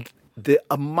 And the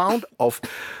amount of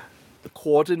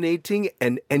coordinating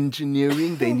and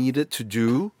engineering they needed to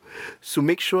do to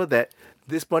make sure that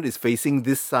this one is facing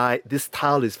this side, this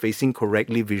tile is facing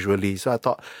correctly visually. So I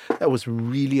thought that was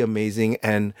really amazing.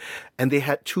 And they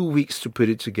had 2 weeks to put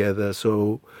it together.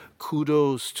 So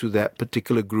kudos to that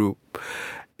particular group.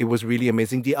 It was really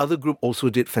amazing. The other group also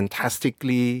did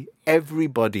fantastically.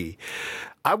 Everybody.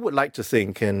 I would like to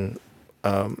think, and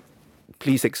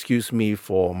please excuse me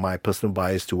for my personal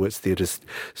bias towards theatre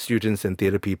students and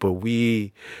theatre people,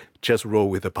 we just roll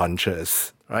with the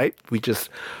punches, right?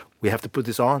 We have to put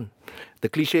this on. The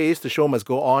cliche is the show must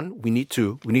go on. We need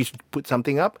to put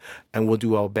something up, and we'll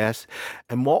do our best.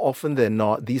 And more often than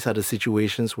not, these are the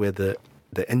situations where the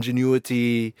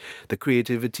ingenuity, the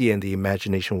creativity, and the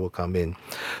imagination will come in.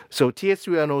 So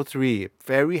TS3103,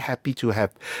 very happy to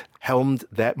have helmed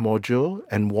that module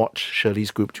and watched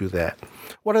Shirley's group do that.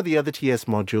 What are the other TS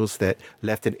modules that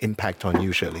left an impact on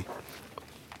you, Shirley?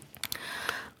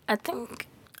 I think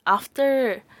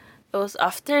after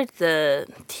the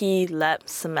T lab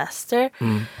semester,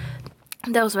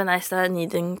 that was when I started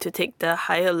needing to take the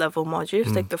higher level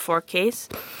modules, like the 4Ks.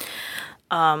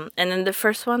 And then the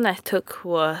first one I took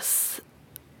was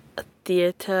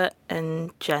theatre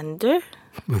and gender.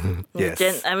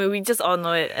 Yes. We just all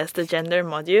know it as the gender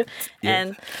module.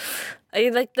 Yes.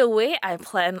 And like the way I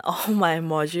plan all my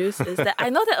modules is that I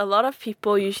know that a lot of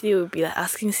people usually will be like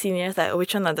asking seniors like,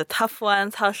 which one are the tough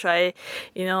ones? How should I,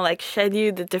 like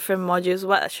schedule the different modules?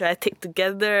 What should I take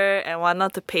together and what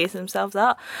not to pace themselves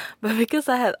out? But because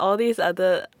I had all these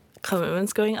other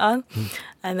commitments going on,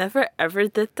 I never ever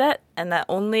did that, and I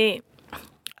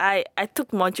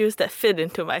took modules that fit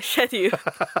into my schedule.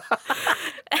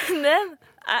 And then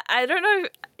I don't know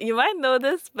if you might know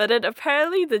this, but then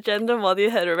apparently the gender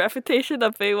module had a reputation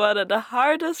of being one of the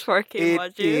hardest 4K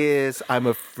modules. It is, I'm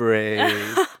afraid.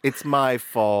 It's my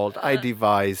fault. I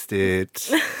devised it.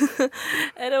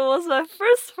 And it was my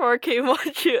first 4K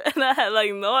module, and I had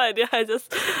like no idea. I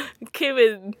just came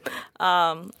in,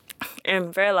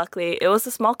 and very luckily, it was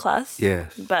a small class.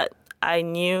 Yes. But I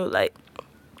knew like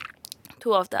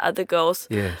two of the other girls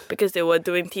Yes. because they were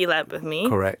doing T-Lab with me.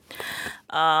 Correct.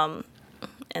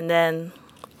 And then,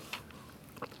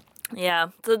 yeah,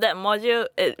 so that module,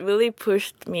 it really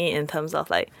pushed me in terms of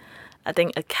like, I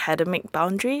think academic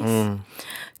boundaries.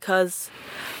 Because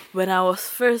when I was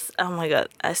first, oh my God,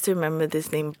 I still remember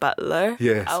this name, Butler.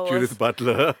 Yes, Judith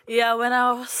Butler. Yeah, when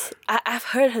I've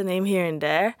heard her name here and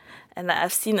there, and like,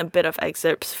 I've seen a bit of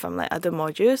excerpts from like other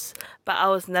modules, but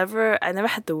I never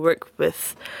had to work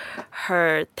with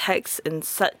her text in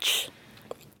such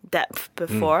depth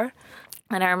before.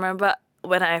 And I remember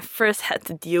when I first had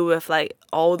to deal with like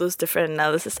all those different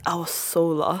analysis, I was so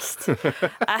lost.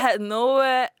 I had no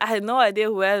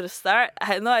idea where to start. I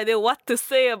had no idea what to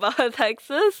say about her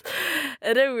texts.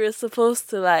 And then we were supposed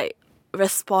to like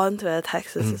respond to her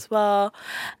texts as well.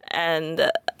 And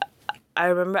I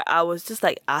remember I was just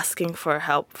like asking for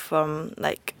help from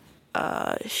like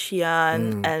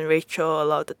Xian and Rachel a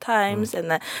lot of the times, and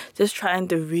then just trying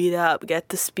to read up, get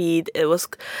to speed.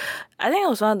 I think it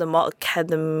was one of the more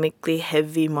academically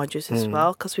heavy modules as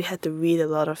well, because we had to read a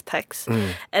lot of text.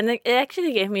 And it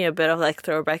actually gave me a bit of like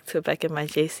throwback to back in my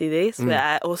JC days, where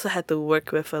I also had to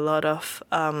work with a lot of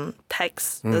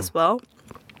text as well.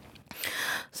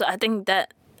 So I think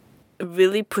that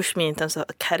really pushed me in terms of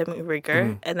academic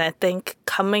rigor. And I think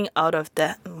coming out of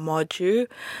that module,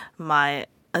 my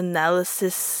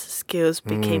analysis skills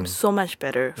became so much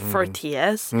better for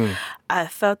TS. I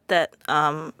felt that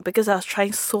because I was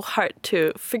trying so hard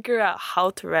to figure out how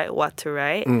to write, what to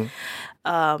write,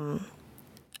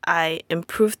 I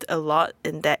improved a lot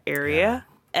in that area.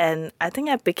 And I think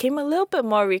I became a little bit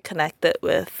more reconnected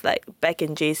with, like, back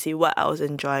in JC, what I was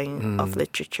enjoying of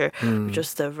literature, which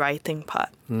was the writing part.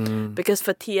 Because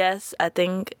for TS, I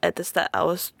think at the start, I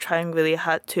was trying really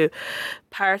hard to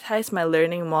prioritize my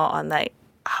learning more on, like,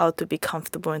 how to be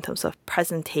comfortable in terms of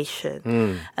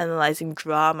presentation, analyzing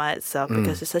drama itself,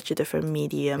 because it's such a different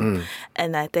medium.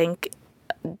 And I think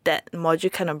that module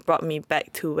kind of brought me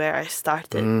back to where I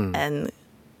started and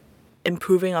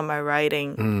improving on my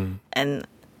writing and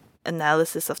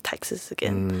analysis of texts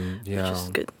again, which is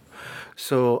good.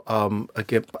 So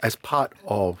again, as part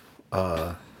of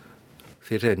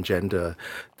Theatre and Gender,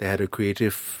 they had a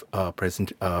creative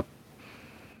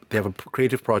they have a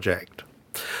creative project.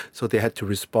 So they had to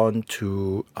respond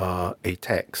to a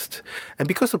text. And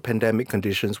because of pandemic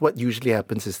conditions, what usually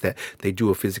happens is that they do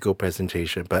a physical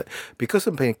presentation. But because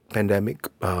of pandemic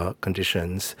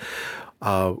conditions,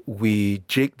 we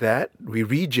rejig that,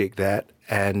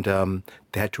 and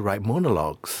they had to write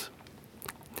monologues.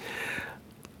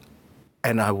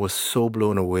 And I was so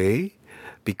blown away,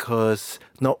 because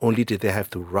not only did they have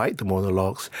to write the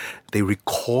monologues, they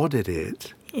recorded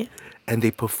it. Yeah. And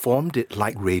they performed it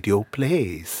like radio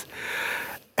plays.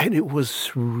 And it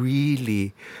was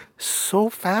really so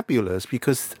fabulous,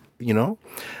 because, you know,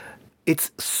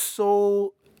 it's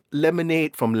so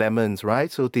lemonade from lemons,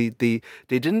 right? So they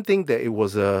didn't think that it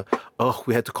was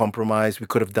we had to compromise, we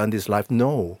could have done this live.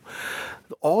 No.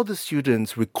 All the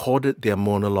students recorded their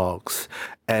monologues,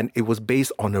 and it was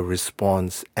based on a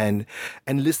response. And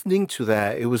listening to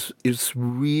that, it's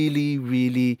really,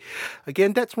 really,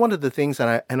 again, that's one of the things,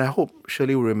 and I hope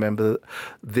Shirley will remember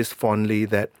this fondly,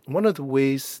 that one of the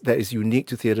ways that is unique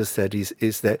to theatre studies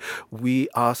is that we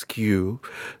ask you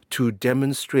to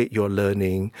demonstrate your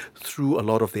learning through a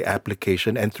lot of the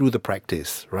application and through the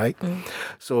practice, right?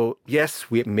 So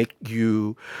yes, we make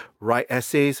you write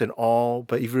essays and all,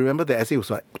 but if you remember, the essay was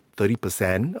like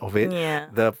 30% of it. Yeah.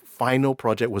 The final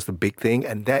project was the big thing,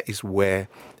 and that is where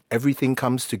everything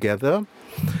comes together.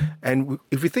 And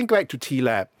if we think back to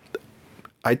T-Lab,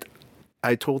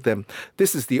 I told them,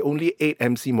 this is the only 8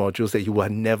 MC modules that you will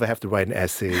never have to write an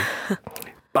essay.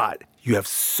 But you have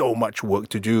so much work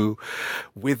to do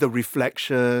with the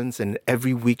reflections, and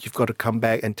every week you've got to come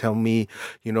back and tell me,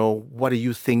 you know, what are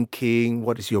you thinking?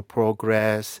 What is your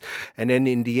progress? And then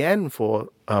in the end, for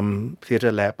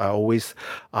Theatre Lab, I always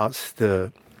ask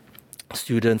the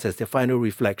students as their final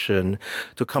reflection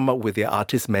to come up with their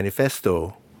artist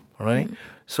manifesto, right?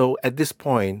 So at this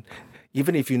point,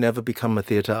 even if you never become a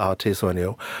theatre artist, or, you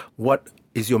know, what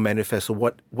is your manifesto?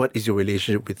 What is your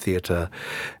relationship with theatre?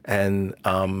 And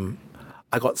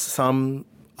I got some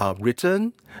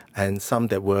written, and some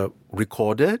that were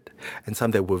recorded, and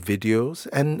some that were videos,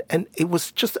 and it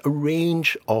was just a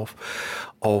range of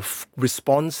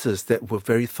responses that were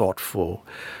very thoughtful.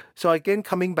 So again,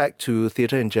 coming back to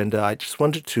Theatre and Gender, I just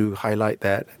wanted to highlight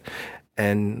that.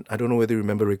 And I don't know whether you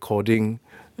remember recording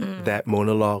that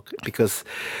monologue, because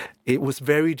it was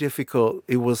very difficult.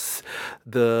 It was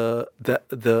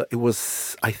it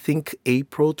was, I think,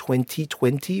 April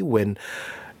 2020, when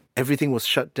everything was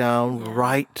shut down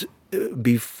right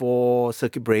before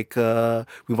circuit breaker.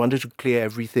 We wanted to clear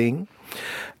everything.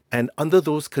 And under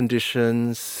those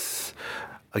conditions,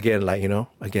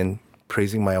 again,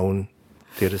 praising my own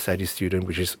theatre studies student,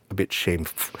 which is a bit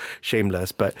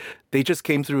shameless, but they just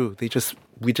came through.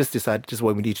 We just decided this is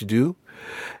what we need to do.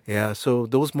 Yeah, so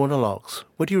those monologues,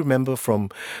 what do you remember from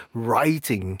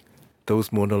writing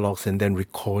those monologues and then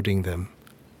recording them?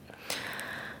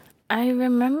 I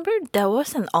remember there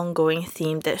was an ongoing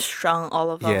theme that strung all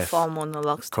of our Yes. 4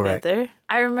 monologues Correct. together.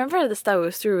 I remember at the start we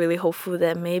were still really hopeful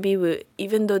that maybe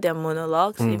even though they're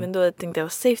monologues, even though I think there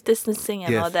was safe distancing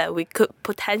and Yes. all that, we could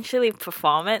potentially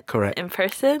perform it Correct. in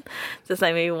person, just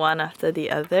like maybe one after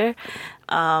the other.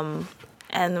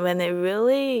 And when it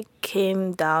really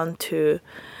came down to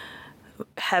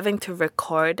having to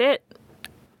record it,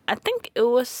 I think it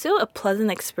was still a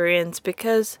pleasant experience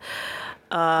because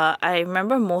I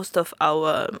remember most of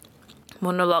our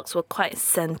monologues were quite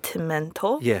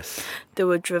sentimental. Yes. They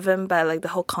were driven by like the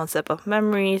whole concept of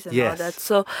memories and all Yes. that.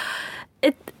 So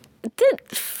it did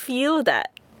feel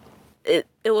that it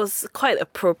was quite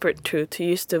appropriate to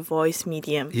use the voice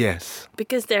medium. Yes.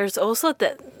 Because there's also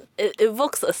that it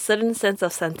evokes a certain sense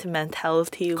of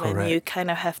sentimentality when Correct. you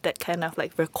kind of have that kind of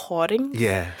like recording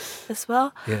Yes. as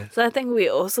well. Yes. So I think we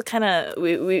also kind of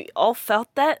we all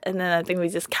felt that, and then I think we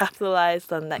just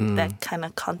capitalized on that kind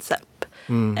of concept.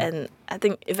 And I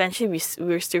think eventually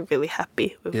we were still really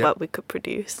happy with Yeah. what we could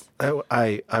produce.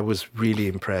 I was really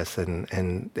impressed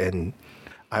and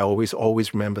I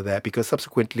always remember that because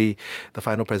subsequently the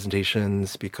final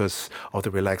presentations, because of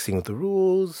the relaxing of the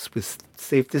rules with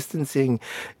safe distancing,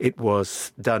 it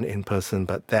was done in person,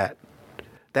 but that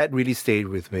really stayed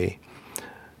with me.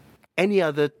 Any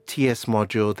other TS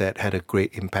module that had a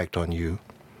great impact on you?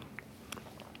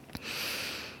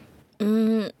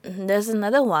 There's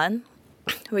another one,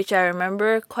 which I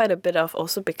remember quite a bit of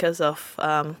also because of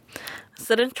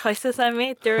certain choices I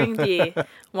made during the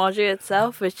module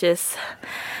itself, which is,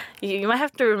 you might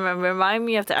have to remind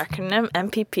me of the acronym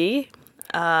MPP.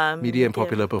 Media and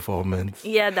Popular Performance.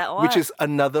 Yeah, that one. Which is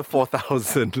another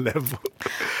 4,000 level.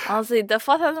 Honestly, the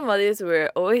 4,000 modules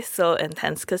were always so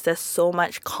intense because there's so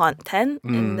much content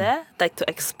in there, like to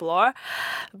explore,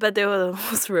 but they were the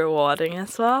most rewarding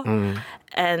as well.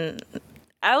 And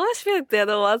I always feel like they're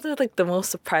the ones that are like the most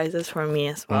surprises for me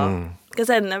as well. Because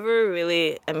I never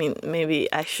really, I mean, maybe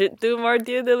I should do more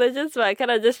due diligence, but I kind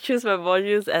of just choose my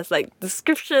modules as like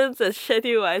descriptions and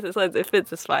schedule-wise, as long as it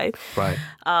fits, it's fine. Right.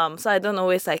 So I don't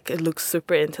always like look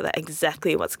super into like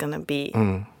exactly what's going to be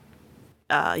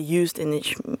used in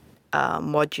each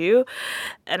module.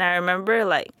 And I remember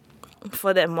like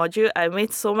for that module, I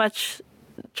made so much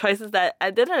choices that I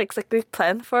didn't exactly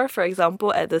plan for. For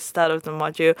example, at the start of the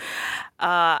module,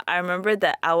 I remember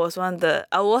that I was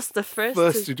the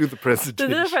first to do the presentation.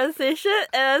 to do the presentation,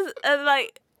 and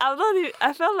like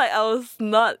I felt like I was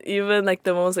not even like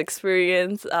the most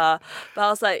experienced, but I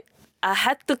was like, I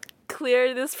had to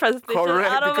clear this presentation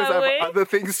Correct, out of because my I way. have other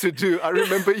things to do. I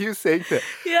remember you saying that.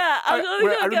 Yeah, I'm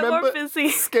only gonna get more busy.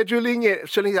 Scheduling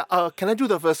it. Can I do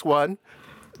the first one?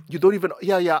 You don't even.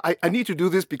 I need to do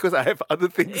this because I have other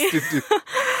things to do.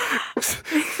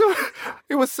 So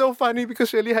it was so funny because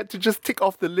Shirley had to just tick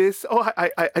off the list. Oh,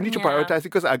 I need to prioritize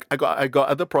it because I got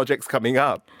other projects coming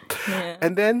up. Yeah.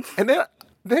 And then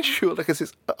she was like, I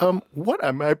says, what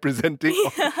am I presenting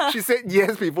on? She said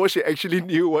yes before she actually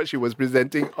knew what she was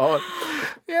presenting on.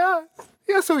 Yeah.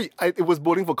 Yeah, so it was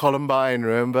Bowling for Columbine,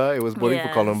 remember? It was Bowling for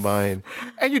Yes. Columbine.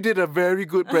 And you did a very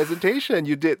good presentation.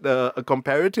 You did a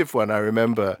comparative one, I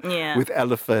remember, Yeah. with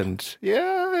Elephant.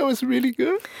 Yeah, it was really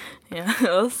good. Yeah,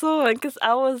 also because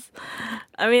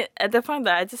at that point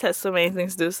I just had so many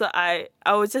things to do, so I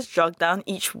would just jot down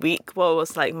each week what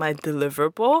was like my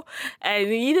deliverable, and I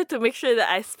needed to make sure that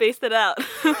I spaced it out.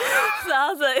 So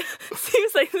I was like,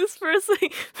 seems like this first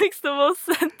week makes the most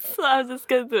sense, so I was just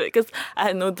gonna do it because I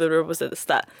had no deliverables at the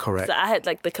start. Correct. So I had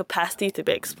like the capacity to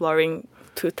be exploring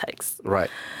 2 texts. Right.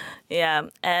 Yeah,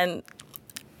 and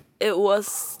it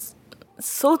was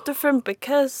so different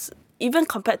because even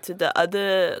compared to the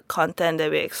other content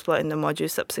that we explored in the module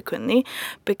subsequently,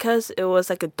 because it was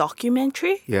like a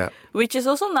documentary, Yeah. which is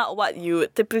also not what you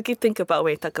would typically think about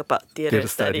when you talk about theatre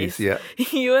studies. Yeah.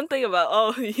 You wouldn't think about,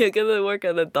 oh, you're going to work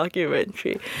on a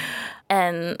documentary.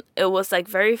 And it was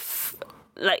like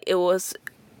it was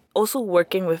also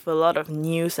working with a lot of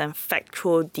news and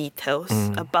factual details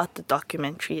about the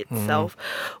documentary itself,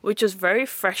 which was very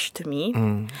fresh to me.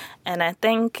 And I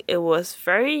think it was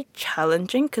very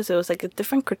challenging because it was like a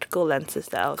different critical lenses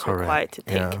that I was required to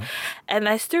take. Yeah. And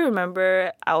I still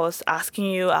remember I was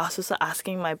also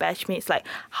asking my batchmates, like,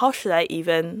 how should I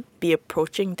even be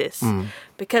approaching this?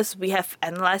 because we have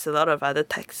analyzed a lot of other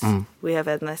texts. We have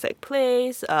analyzed like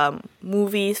plays,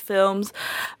 movies, films,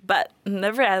 but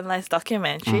never analyzed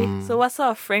documentary. So what sort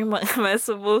of framework am I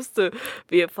supposed to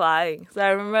be applying? So I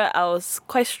remember I was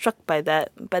quite struck by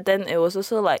that. But then it was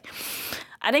also like,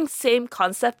 I think same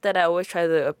concept that I always try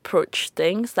to approach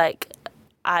things. Like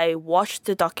I watched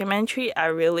the documentary, I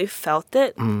really felt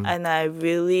it, and I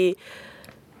really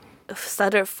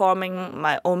started forming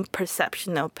my own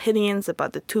perception and opinions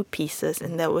about the two pieces,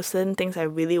 and there were certain things I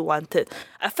really wanted.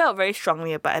 I felt very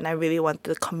strongly about, and I really wanted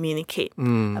to communicate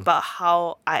about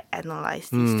how I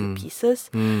analyzed these two pieces.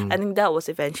 I think that was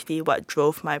eventually what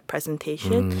drove my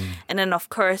presentation. And then, of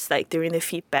course, like during the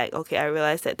feedback, I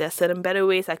realized that there are certain better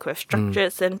ways I could have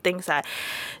structured, certain things I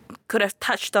could have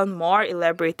touched on more,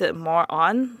 elaborated more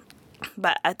on.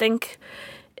 But I think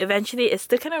eventually it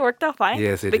still kind of worked out fine.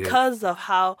 Yes, it because of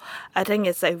how I think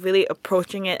it's like really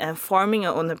approaching it and forming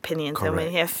your own opinions. Correct.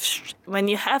 And when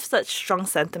you have such strong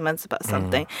sentiments about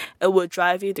something, it will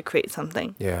drive you to create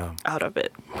something out of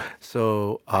it.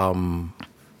 So,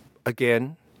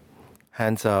 again,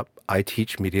 hands up, I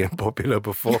teach media and popular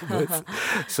performance.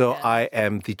 So I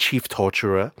am the chief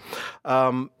torturer.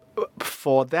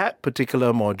 For that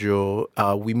particular module,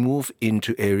 we move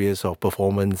into areas of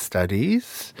performance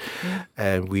studies,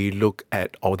 and we look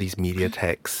at all these media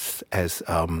texts as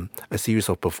a series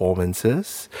of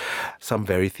performances, some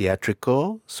very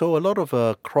theatrical. So a lot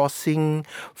of crossing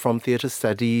from theatre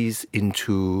studies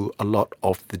into a lot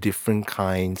of the different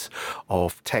kinds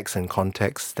of texts and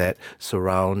contexts that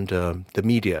surround the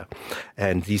media.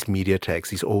 And these media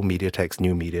texts, these old media texts,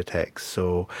 new media texts.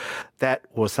 So that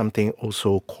was something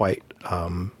also quite,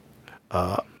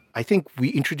 I think we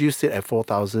introduced it at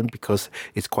 4,000 because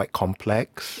it's quite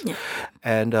complex. Yeah.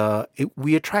 And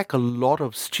we attract a lot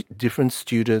of different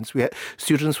students. We had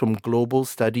students from global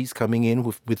studies coming in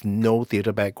with no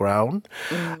theatre background.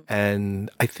 And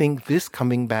I think this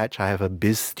coming batch, I have a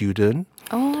biz student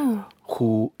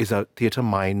who is a theatre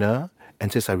minor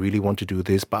and says, I really want to do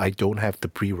this, but I don't have the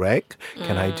prereq.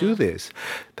 Can I do this?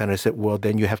 Then I said, well,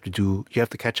 then you have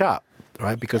to catch up,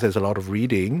 right? Because there's a lot of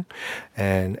reading.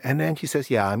 And then he says,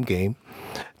 yeah, I'm game.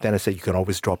 Then I said, you can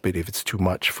always drop it if it's too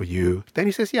much for you. Then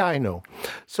he says, yeah, I know.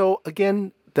 So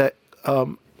again, that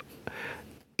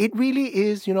it really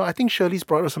is, I think Shirley's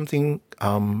brought us something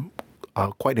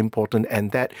quite important,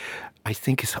 and that I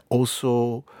think is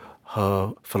also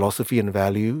her philosophy and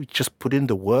value. Just put in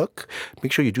the work.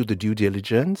 Make sure you do the due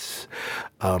diligence.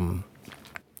 Her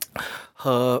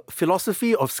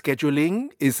philosophy of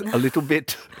scheduling is a little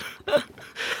bit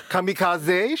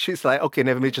kamikaze. She's like, okay,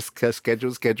 never mind, just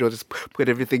schedule, just put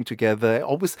everything together. I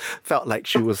always felt like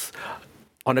she was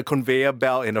on a conveyor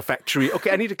belt in a factory.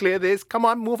 Okay, I need to clear this. Come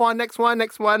on, move on. Next one.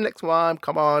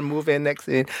 Come on, move in, next.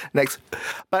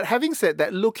 But having said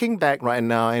that, looking back right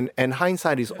now, and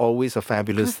hindsight is always a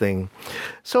fabulous thing.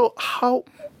 So how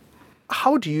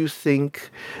do you think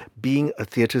being a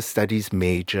theatre studies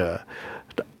major,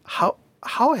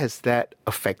 how has that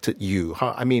affected you?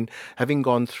 Having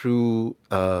gone through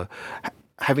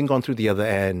the other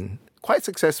end quite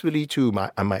successfully too,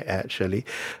 I might add, Shirley.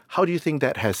 How do you think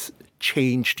that has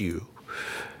changed you,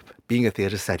 being a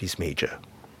theatre studies major?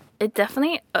 It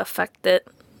definitely affected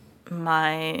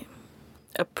my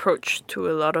approach to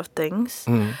a lot of things.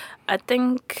 I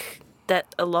think that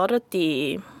a lot of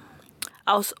I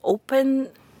was open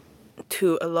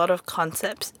to a lot of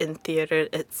concepts in theatre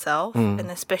itself,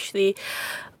 and especially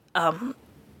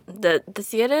the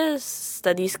theatre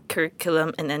studies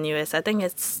curriculum in NUS. I think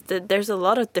there's a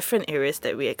lot of different areas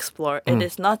that we explore. It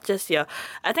is not just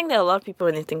I think that a lot of people,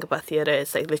 when they think about theatre,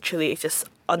 it's like literally just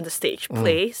on the stage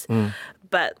plays.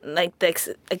 But like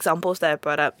the examples that I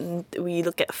brought up, we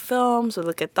look at films, we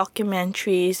look at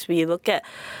documentaries, we look at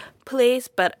plays,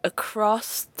 but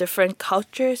across different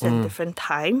cultures and different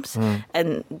times,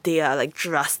 and they are like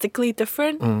drastically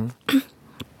different.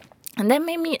 And that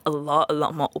made me a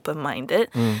lot more open-minded.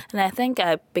 And I think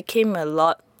I became a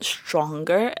lot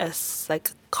stronger as like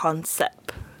a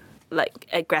concept, like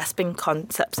at grasping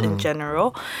concepts in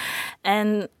general.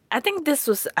 And I think this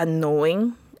was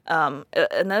unknowing.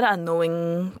 Another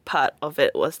unknowing part of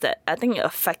it was that I think it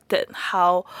affected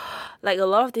how, like, a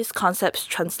lot of these concepts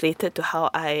translated to how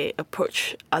I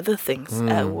approach other things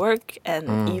at work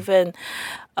and even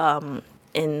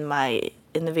in my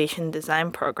innovation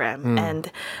design program.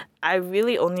 And I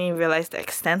really only realized the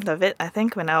extent of it, I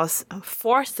think, when I was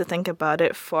forced to think about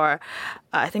it for,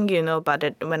 I think you know about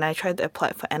it, when I tried to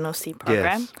apply for NOC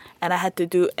program. Yes. And I had to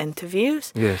do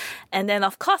interviews. Yes. And then,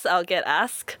 of course, I'll get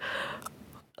asked,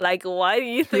 Like, why do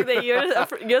you think that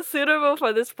you're suitable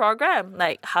for this program?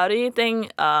 Like, how do you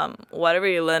think whatever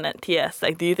you learn at TS,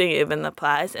 like, do you think it even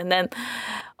applies? And then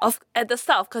at the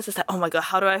start, of course, it's like, oh my God,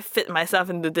 how do I fit myself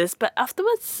into this? But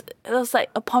afterwards, it was like,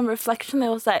 upon reflection, it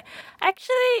was like,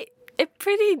 actually,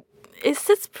 it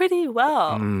sits pretty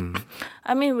well.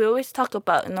 I mean, we always talk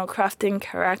about, crafting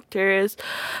characters,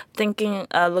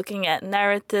 looking at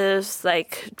narratives,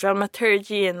 like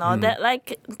dramaturgy and all that.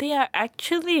 Like, they are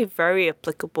actually very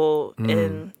applicable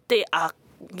they are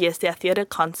theater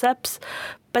concepts,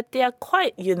 but they are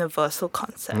quite universal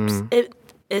concepts. It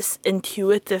is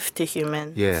intuitive to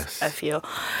humans, Yes. I feel.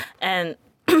 And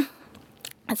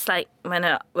it's like, when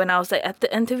I was like at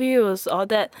the interview, it was all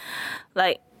that,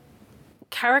 like,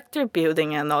 character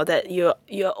building and all that,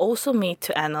 you're also made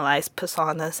to analyze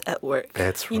personas at work.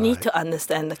 That's right. You need to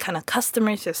understand the kind of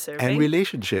customers you're serving. And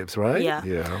relationships, right?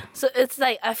 Yeah. So it's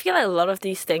like, I feel like a lot of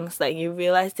these things, like, you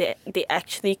realize they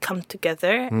actually come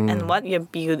together. And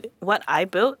what I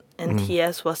built in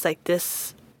TS was like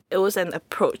this. It was an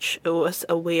approach. It was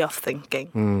a way of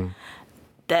thinking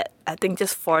that I think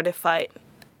just fortified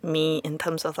me in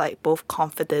terms of like both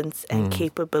confidence and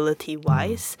capability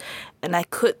wise, and I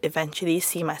could eventually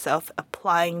see myself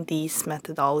applying these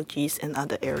methodologies in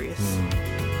other areas.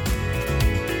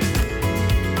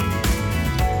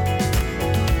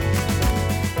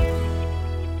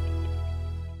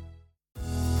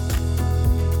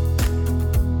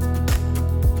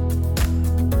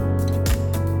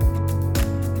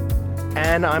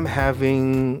 And I'm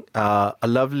having a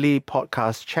lovely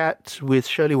podcast chat with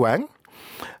Shirley Wang,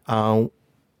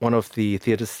 one of the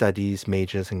theatre studies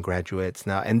majors and graduates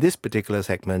now. And this particular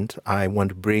segment, I want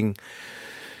to bring...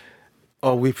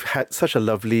 we've had such a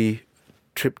lovely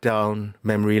trip down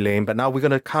memory lane, but now we're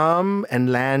going to come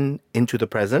and land into the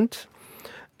present.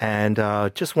 And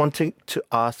just wanting to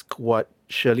ask what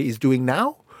Shirley is doing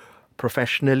now,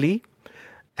 professionally,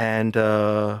 and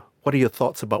what are your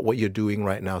thoughts about what you're doing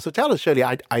right now? So tell us, Shirley.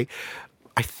 I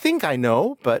think I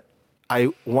know, but I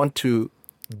want to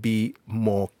be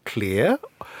more clear.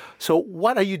 So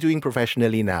what are you doing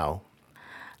professionally now?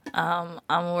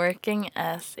 I'm working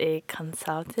as a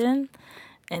consultant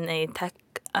in a tech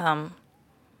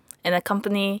in a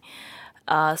company,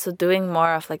 so doing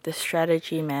more of like the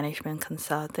strategy management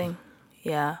consulting.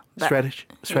 Yeah.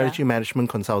 Strategy management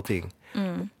consulting.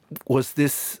 Was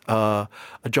this a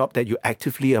job that you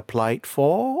actively applied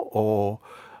for, or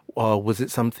was it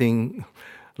something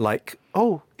like,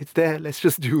 oh, it's there, let's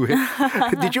just do it?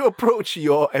 Did you approach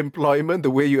your employment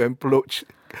the way you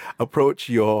approach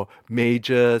your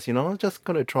majors, just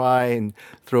going to try and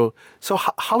throw... So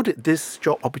how did this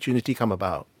job opportunity come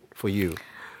about for you?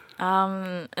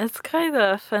 It's kind of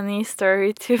a funny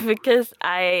story too, because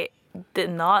I did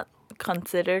not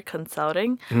consider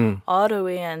consulting all the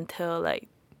way until like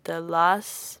the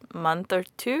last month or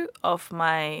two of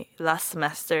my last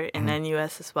semester in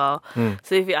NUS as well.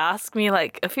 So if you ask me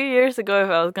like a few years ago if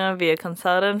I was going to be a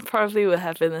consultant, probably would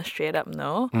have been a straight up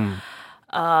no.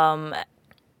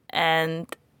 And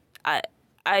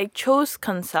I chose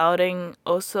consulting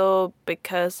also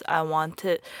because I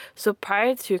wanted... So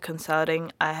prior to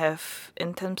consulting, I have,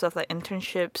 in terms of like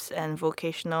internships and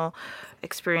vocational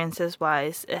experiences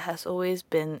wise, it has always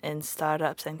been in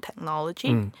startups and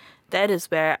technology. That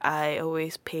is where I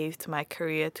always paved my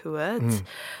career towards.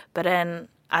 But then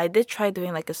I did try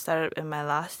doing like a startup in my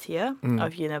last year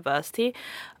of university,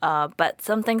 but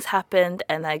some things happened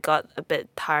and I got a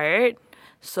bit tired.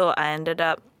 So I ended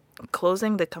up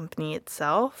closing the company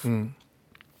itself.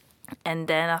 And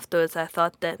then afterwards, I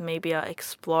thought that maybe I'll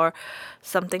explore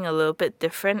something a little bit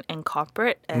different in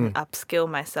corporate and upskill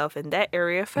myself in that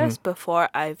area first before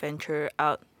I venture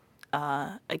out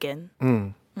again.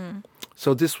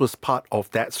 So this was part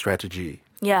of that strategy?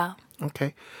 Yeah.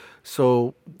 Okay.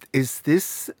 So is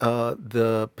this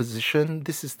the position,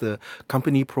 this is the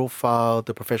company profile,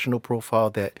 the professional profile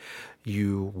that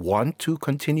you want to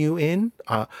continue in?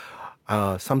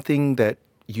 Something that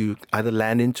you either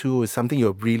land into or something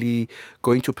you're really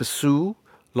going to pursue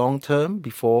long term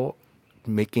before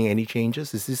making any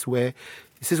changes? Is this where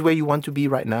you want to be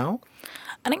right now?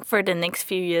 I think for the next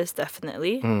few years,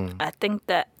 definitely. I think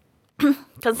that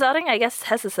consulting, I guess,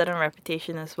 has a certain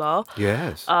reputation as well.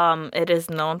 Yes. It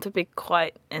is known to be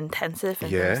quite intensive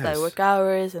in terms of like work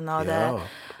hours and all that.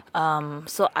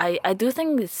 So I do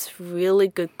think it's really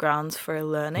good grounds for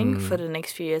learning for the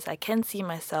next few years. I can see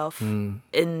myself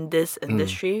in this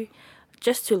industry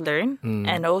just to learn.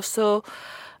 And also,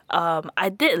 I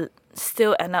did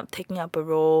still end up taking up a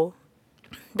role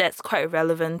that's quite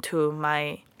relevant to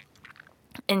my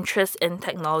interest in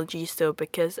technology still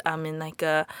because I'm in like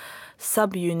a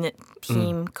subunit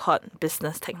team called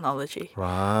business technology.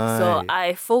 Right. So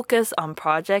I focus on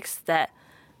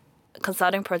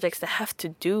consulting projects that have to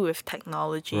do with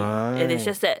technology. It is Right.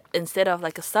 just that instead of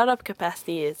like a startup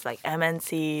capacity, it's like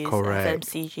MNCs, Correct.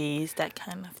 FMCGs, that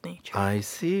kind of nature. I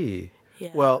see. Yeah.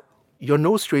 Well, you're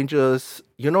no stranger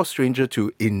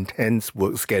to intense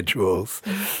work schedules.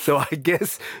 So I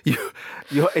guess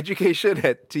your education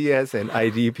at TS and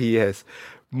IDP has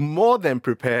more than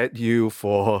prepared you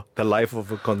for the life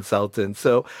of a consultant.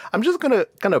 So I'm just going to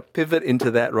kind of pivot into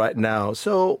that right now.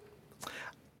 So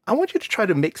I want you to try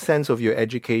to make sense of your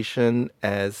education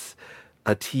as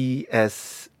a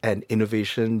TS and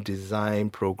Innovation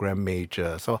Design Program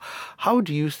major. So how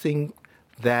do you think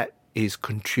that is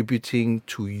contributing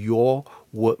to your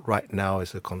work right now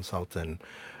as a consultant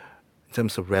in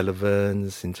terms of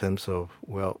relevance, in terms of,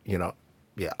 well,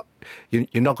 yeah,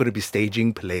 you're not going to be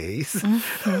staging plays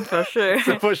For sure.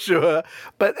 for sure.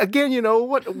 But again,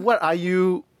 what are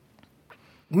you?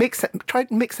 Try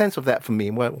to make sense of that for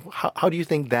me. How do you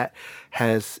think that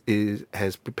has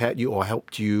prepared you or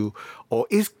helped you, or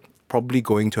is probably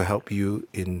going to help you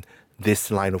in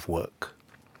this line of work?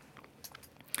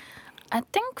 I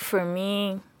think for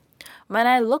me, when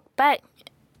I look back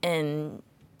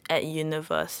at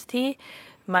university,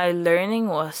 my learning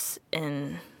was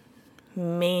in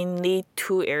mainly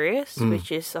two areas,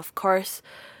 which is of course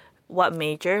what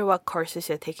courses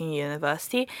you're taking in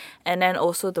university, and then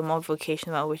also the more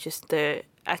vocational, which is the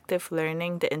active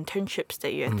learning, the internships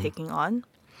that you're taking on.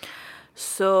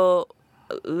 So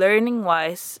learning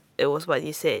wise, it was what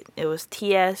you said. It was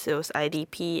TS, it was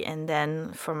IDP, and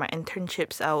then for my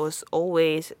internships, I was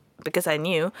always, because I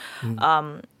knew,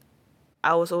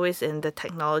 I was always in the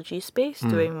technology space,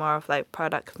 doing more of like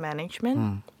product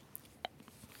management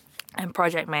and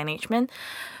project management.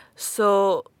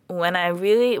 So when it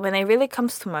really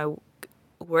comes to my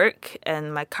work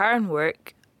and my current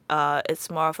work, it's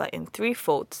more of like in three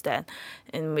folds then,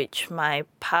 in which my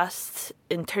past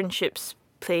internships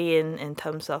play in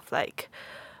terms of like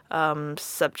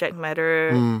subject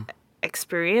matter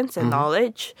experience and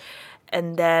knowledge,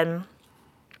 and then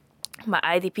my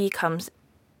IDP comes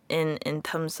in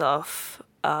terms of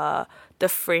the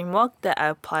framework that I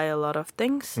apply a lot of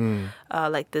things,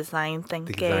 like design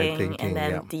thinking, and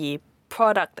then the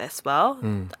product as well,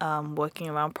 working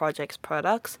around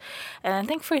products. And I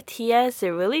think for TS, it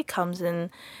really comes in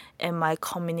my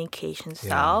communication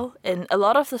style and a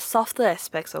lot of the softer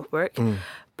aspects of work.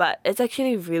 But it's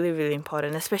actually really, really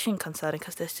important, especially in consulting,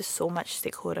 because there's just so much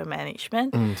stakeholder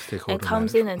management. It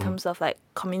comes in terms of like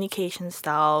communication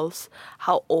styles,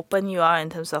 how open you are in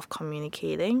terms of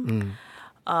communicating.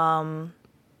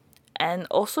 And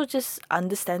also just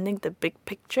understanding the big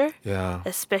picture,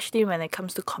 especially when it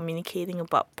comes to communicating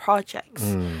about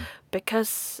projects.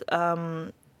 Because,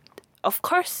 of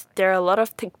course, there are a lot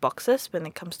of tick boxes when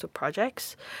it comes to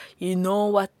projects. You know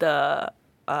what the,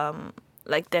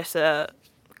 there's a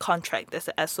contract, there's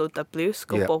a SOW,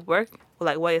 scope of work,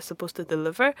 like what you're supposed to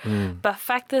deliver. But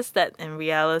fact is that in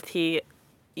reality,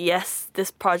 yes,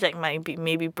 this project might be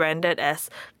maybe branded as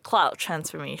cloud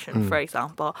transformation, for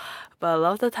example. But a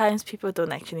lot of the times people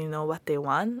don't actually know what they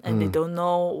want and they don't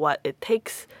know what it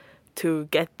takes to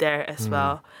get there as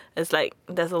well. It's like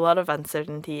there's a lot of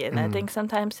uncertainty, and I think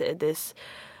sometimes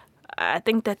I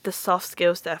think that the soft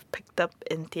skills that I've picked up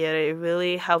in theatre, it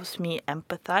really helps me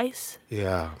empathize.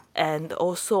 And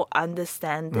also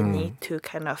understand the need to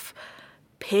kind of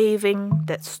paving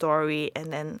that story,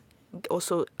 and then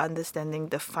also understanding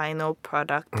the final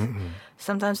product.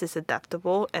 Sometimes it's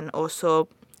adaptable, and also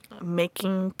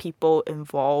making people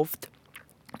involved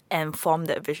and form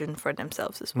that vision for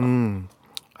themselves as well.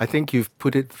 I think you've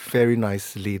put it very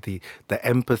nicely. The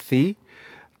empathy,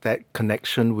 that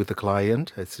connection with the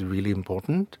client, is really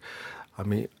important. I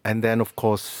mean, and then of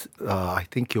course, I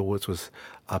think your words was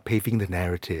paving the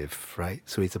narrative, right?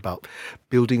 So it's about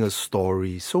building a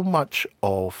story. So much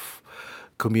of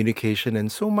communication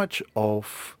and so much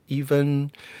of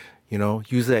even,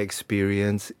 user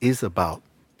experience is about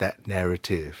that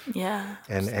narrative. Yeah.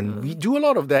 And we do a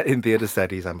lot of that in theatre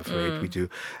studies, I'm afraid we do.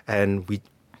 And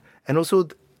also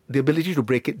the ability to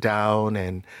break it down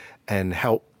and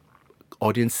help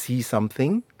audience see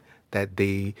something that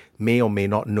they may or may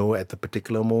not know at the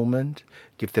particular moment,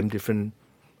 give them different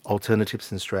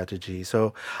alternatives and strategies.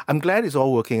 So I'm glad it's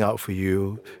all working out for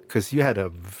you, because you had a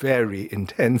very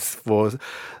intense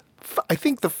I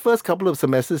think the first couple of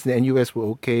semesters in the NUS were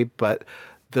okay, but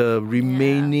the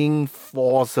remaining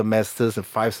 4 semesters and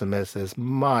 5 semesters,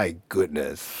 my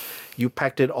goodness, you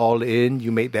packed it all in.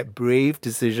 You made that brave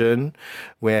decision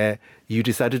where you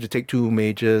decided to take 2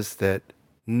 majors that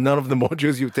none of the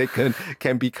modules you've taken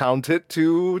can be counted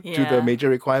to the major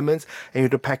requirements, and you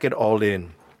have to pack it all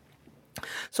in.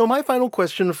 So my final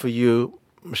question for you,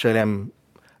 Shirley, I'm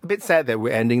a bit sad that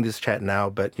we're ending this chat now,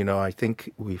 but, I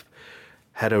think we've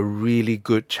had a really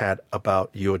good chat about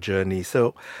your journey.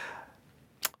 So,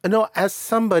 as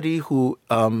somebody who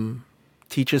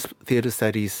teaches theatre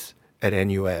studies at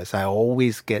NUS, I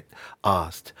always get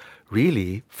asked,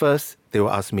 really? First, they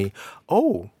will ask me,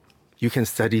 oh, you can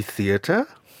study theatre?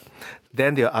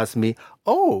 Then they'll ask me,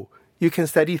 oh, you can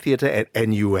study theatre at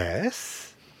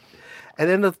NUS? And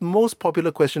then the most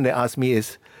popular question they ask me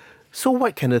is, so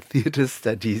what can a theatre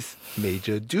studies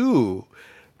major do?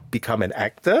 Become an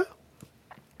actor?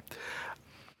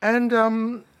 And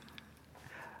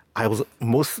I was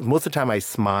most of the time I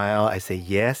smile, I say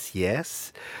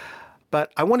yes.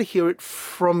 But I want to hear it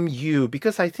from you,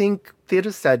 because I think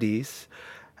theatre studies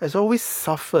has always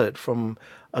suffered from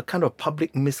a kind of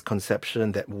public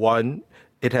misconception that, one,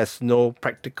 it has no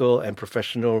practical and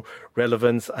professional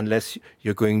relevance unless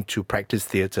you're going to practice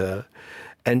theatre.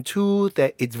 And 2,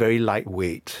 that it's very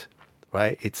lightweight,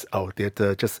 right? It's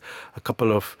theatre, just a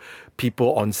couple of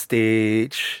people on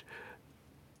stage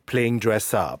playing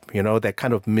dress up, that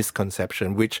kind of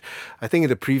misconception, which I think in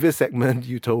the previous segment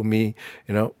you told me,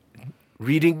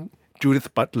 reading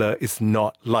Judith Butler is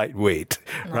not lightweight,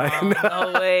 right?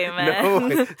 No way, man. No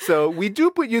way. So we do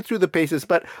put you through the paces,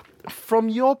 but from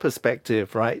your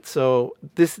perspective, right? So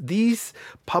these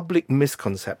public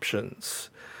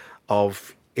misconceptions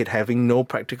of it having no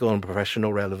practical and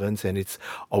professional relevance, and it's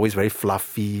always very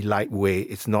fluffy,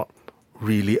 lightweight, it's not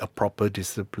really a proper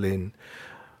discipline.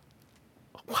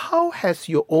 How has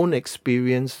your own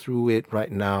experience through it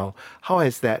right now, how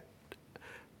has that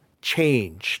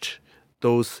changed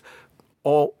those,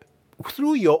 or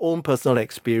through your own personal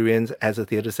experience as a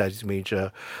theatre studies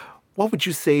major, what would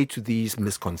you say to these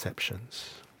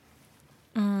misconceptions?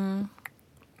 I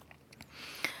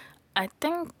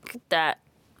think that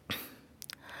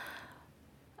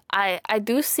I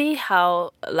do see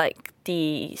how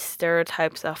the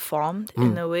stereotypes are formed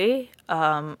in a way.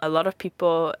 A lot of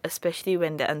people, especially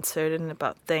when they're uncertain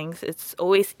about things, it's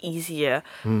always easier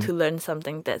to learn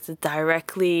something that's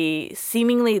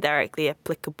seemingly directly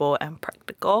applicable and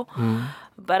practical.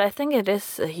 But I think it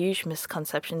is a huge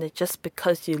misconception that just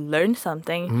because you learn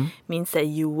something means that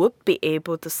you would be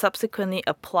able to subsequently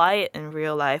apply it in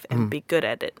real life and be good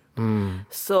at it.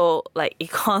 So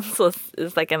econs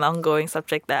is an ongoing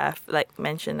subject that I've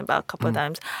mentioned about a couple of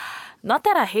times. Not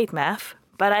that I hate math,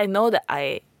 but I know that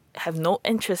I have no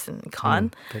interest in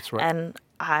econ. That's right. And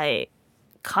I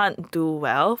can't do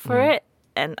well for it,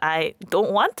 and I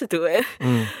don't want to do it.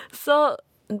 So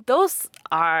those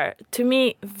are, to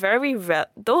me,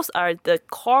 those are the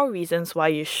core reasons why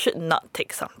you should not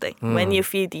take something when you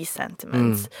feel these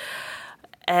sentiments.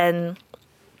 And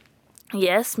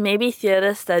yes, maybe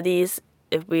theatre studies,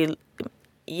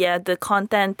 the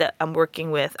content that I'm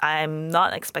working with, I'm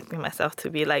not expecting myself to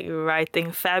be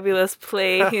writing fabulous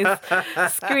plays,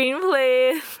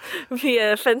 screenplays, be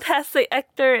a fantastic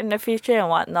actor in the future and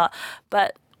whatnot.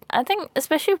 But I think,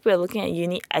 especially if we're looking at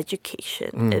uni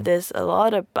education, it is a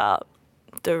lot about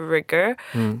the rigor,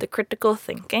 the critical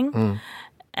thinking,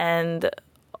 and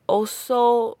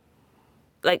also,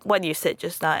 what you said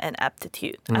just now, an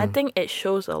aptitude. I think it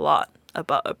shows a lot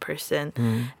about a person,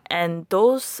 and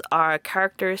those are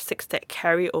characteristics that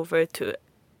carry over to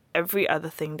every other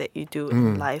thing that you do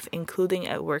in life, including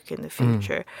at work in the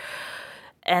future.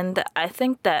 And I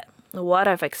think that what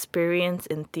I've experienced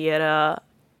in theatre,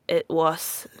 it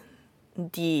was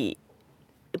the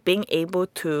being able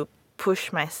to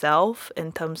push myself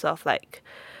in terms of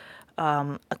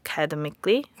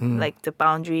academically, the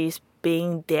boundaries,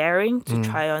 being daring to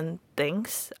try on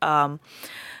things,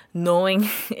 knowing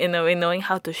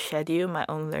how to schedule my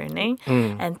own learning,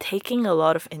 and taking a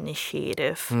lot of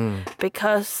initiative,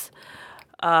 because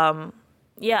I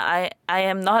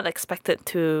am not expected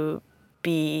to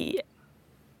be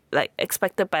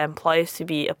expected by employers to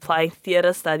be applying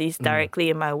theatre studies directly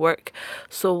in my work.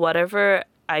 So whatever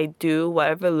I do,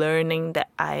 whatever learning that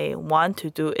I want to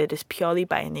do, it is purely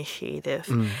by initiative.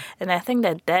 And I think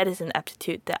that is an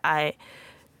aptitude that I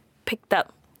picked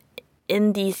up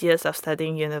in these years of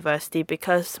studying university,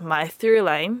 because my through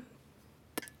line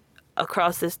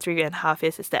across this 3.5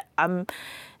 years is that I'm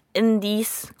in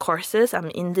these courses, I'm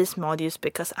in these modules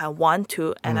because I want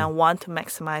to, and I want to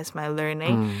maximize my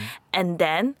learning. And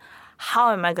then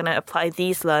how am I going to apply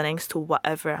these learnings to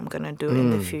whatever I'm going to do in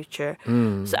the future.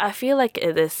 So I feel like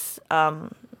it is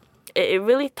it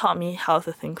really taught me how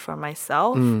to think for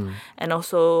myself, and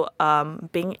also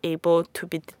being able to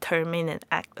be determined and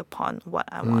act upon what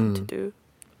I want to do.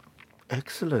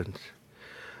 Excellent.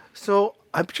 So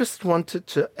I just wanted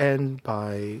to end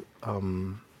by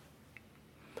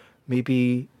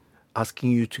maybe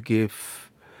asking you to give,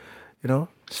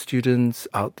 students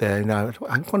out there, and I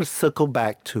want to circle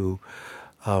back to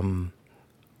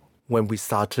when we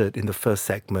started in the first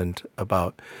segment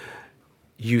about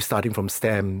you starting from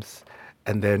STEMs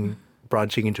and then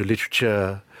branching into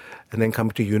literature and then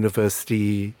coming to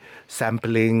university,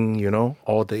 sampling,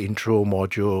 all the intro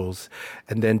modules,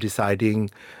 and then deciding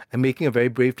and making a very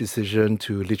brave decision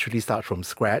to literally start from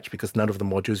scratch because none of the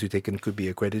modules you've taken could be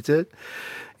accredited.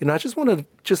 I just want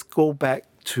to go back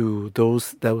to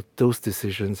those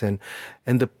decisions and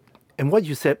what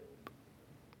you said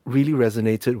really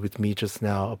resonated with me just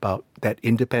now about that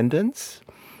independence.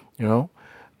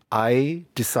 I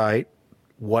decide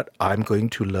what I'm going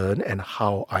to learn and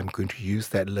how I'm going to use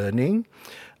that learning.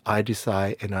 I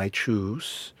decide and I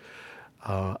choose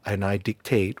and I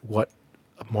dictate what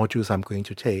modules I'm going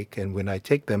to take. And when I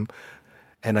take them,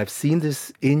 and I've seen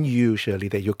this in you, Shirley,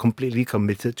 that you're completely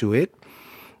committed to it,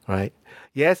 right?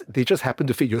 Yes, they just happen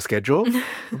to fit your schedule,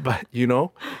 but you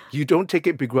don't take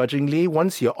it begrudgingly.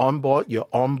 Once you're on board,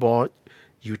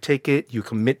 you take it, you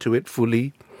commit to it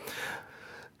fully.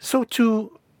 So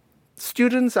to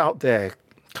students out there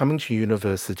coming to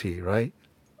university, right,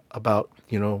 about,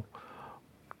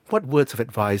 what words of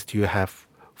advice do you have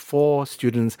for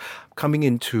students coming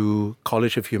into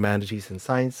College of Humanities and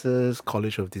Sciences,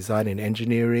 College of Design and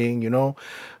Engineering,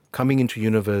 coming into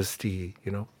university,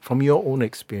 from your own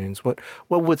experience, what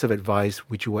words of advice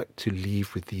would you like to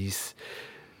leave with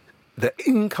the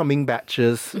incoming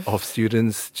batches of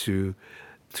students to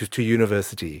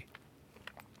university?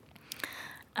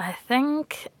 I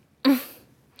think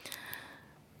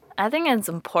it's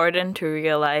important to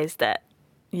realize that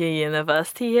your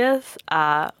university years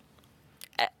are,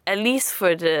 at least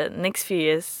for the next few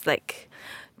years, like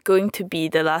going to be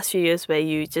the last few years where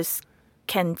you just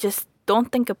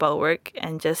don't think about work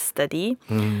and just study.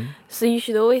 So you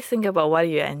should always think about what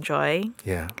you enjoy.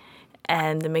 Yeah.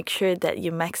 And make sure that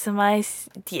you maximize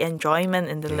the enjoyment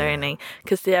in the learning,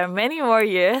 because there are many more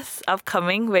years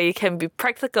upcoming where you can be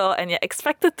practical and you're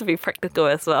expected to be practical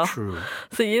as well. True.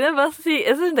 So university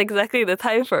isn't exactly the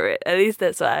time for it. At least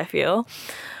that's what I feel.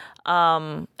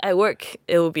 At work,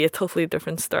 it will be a totally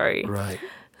different story. Right.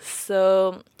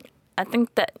 So I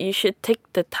think that you should take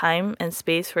the time and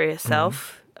space for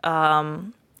yourself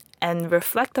and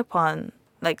reflect upon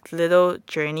like little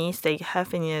journeys that you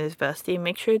have in university.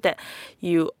 Make sure that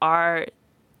you are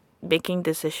making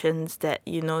decisions that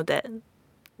that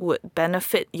would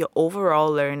benefit your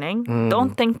overall learning.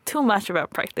 Don't think too much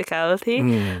about practicality.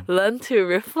 Learn to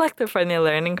reflect upon your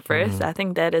learning first. I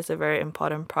think that is a very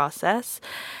important process.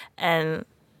 And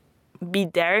be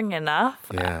daring enough.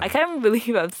 Yeah. I can't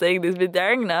believe I'm saying this. Be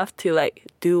daring enough to like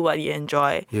do what you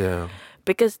enjoy. Yeah.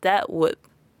 Because that would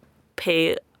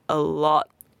pay a lot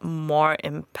more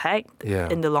impact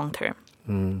in the long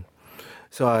term.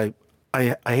 So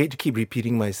I hate to keep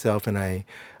repeating myself, and I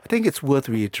think it's worth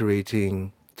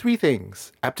reiterating 3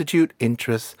 things: aptitude,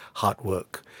 interest, hard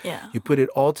work. Yeah. You put it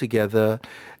all together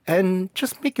and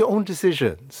just make your own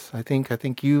decisions. I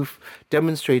think you've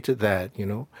demonstrated that,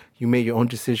 you made your own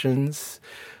decisions,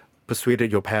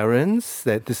 persuaded your parents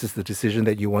that this is the decision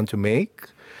that you want to make,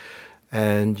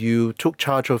 and you took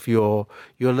charge of your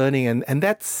learning, and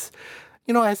that's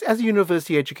as a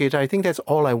university educator, I think that's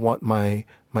all I want my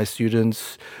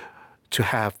students to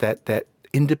have, that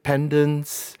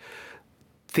independence,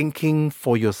 thinking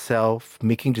for yourself,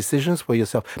 making decisions for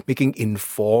yourself, making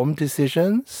informed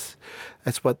decisions.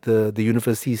 That's what the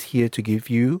university is here to give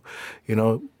you.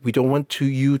 We don't want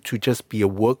you to just be a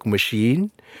work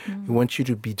machine. We want you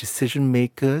to be decision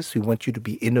makers. We want you to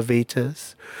be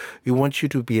innovators. We want you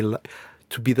to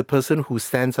be the person who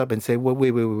stands up and say, well,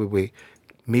 wait.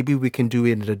 Maybe we can do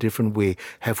it in a different way.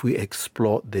 Have we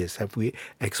explored this? Have we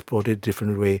explored it a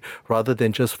different way? Rather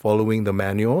than just following the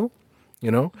manual,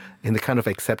 in the kind of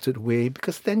accepted way,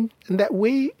 because then in that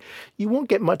way, you won't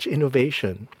get much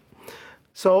innovation.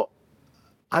 So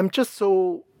I'm just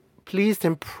so pleased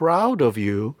and proud of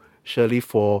you, Shirley,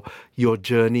 for your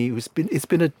journey. It's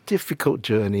been a difficult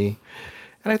journey.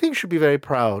 And I think you should be very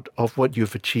proud of what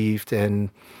you've achieved. And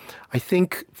I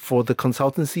think for the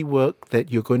consultancy work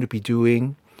that you're going to be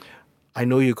doing, I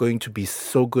know you're going to be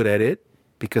so good at it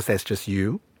because that's just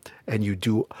you, and you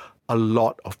do a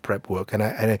lot of prep work.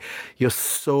 And you're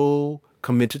so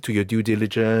committed to your due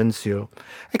diligence,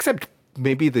 except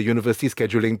maybe the university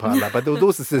scheduling part, but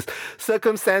those are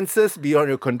circumstances beyond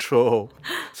your control.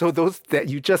 So those that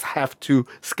you just have to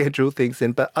schedule things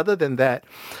in. But other than that,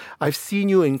 I've seen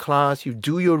you in class, you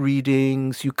do your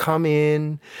readings, you come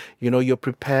in, you're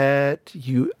prepared,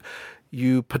 you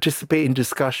participate in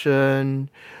discussion,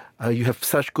 you have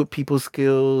such good people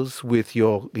skills with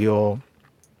your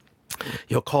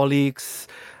colleagues.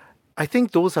 I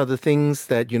think those are the things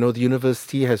that, the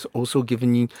university has also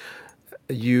given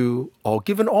you or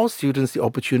given all students the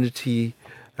opportunity,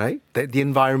 right? The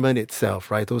environment itself,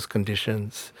 right? Those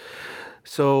conditions.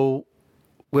 So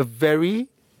we're very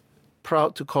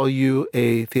proud to call you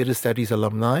a theatre studies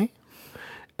alumni,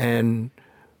 and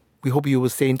we hope you will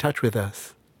stay in touch with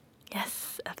us.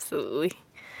 Yes, absolutely.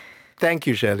 Thank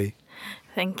you, Shirley.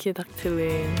 Thank you, Dr.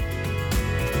 Lim.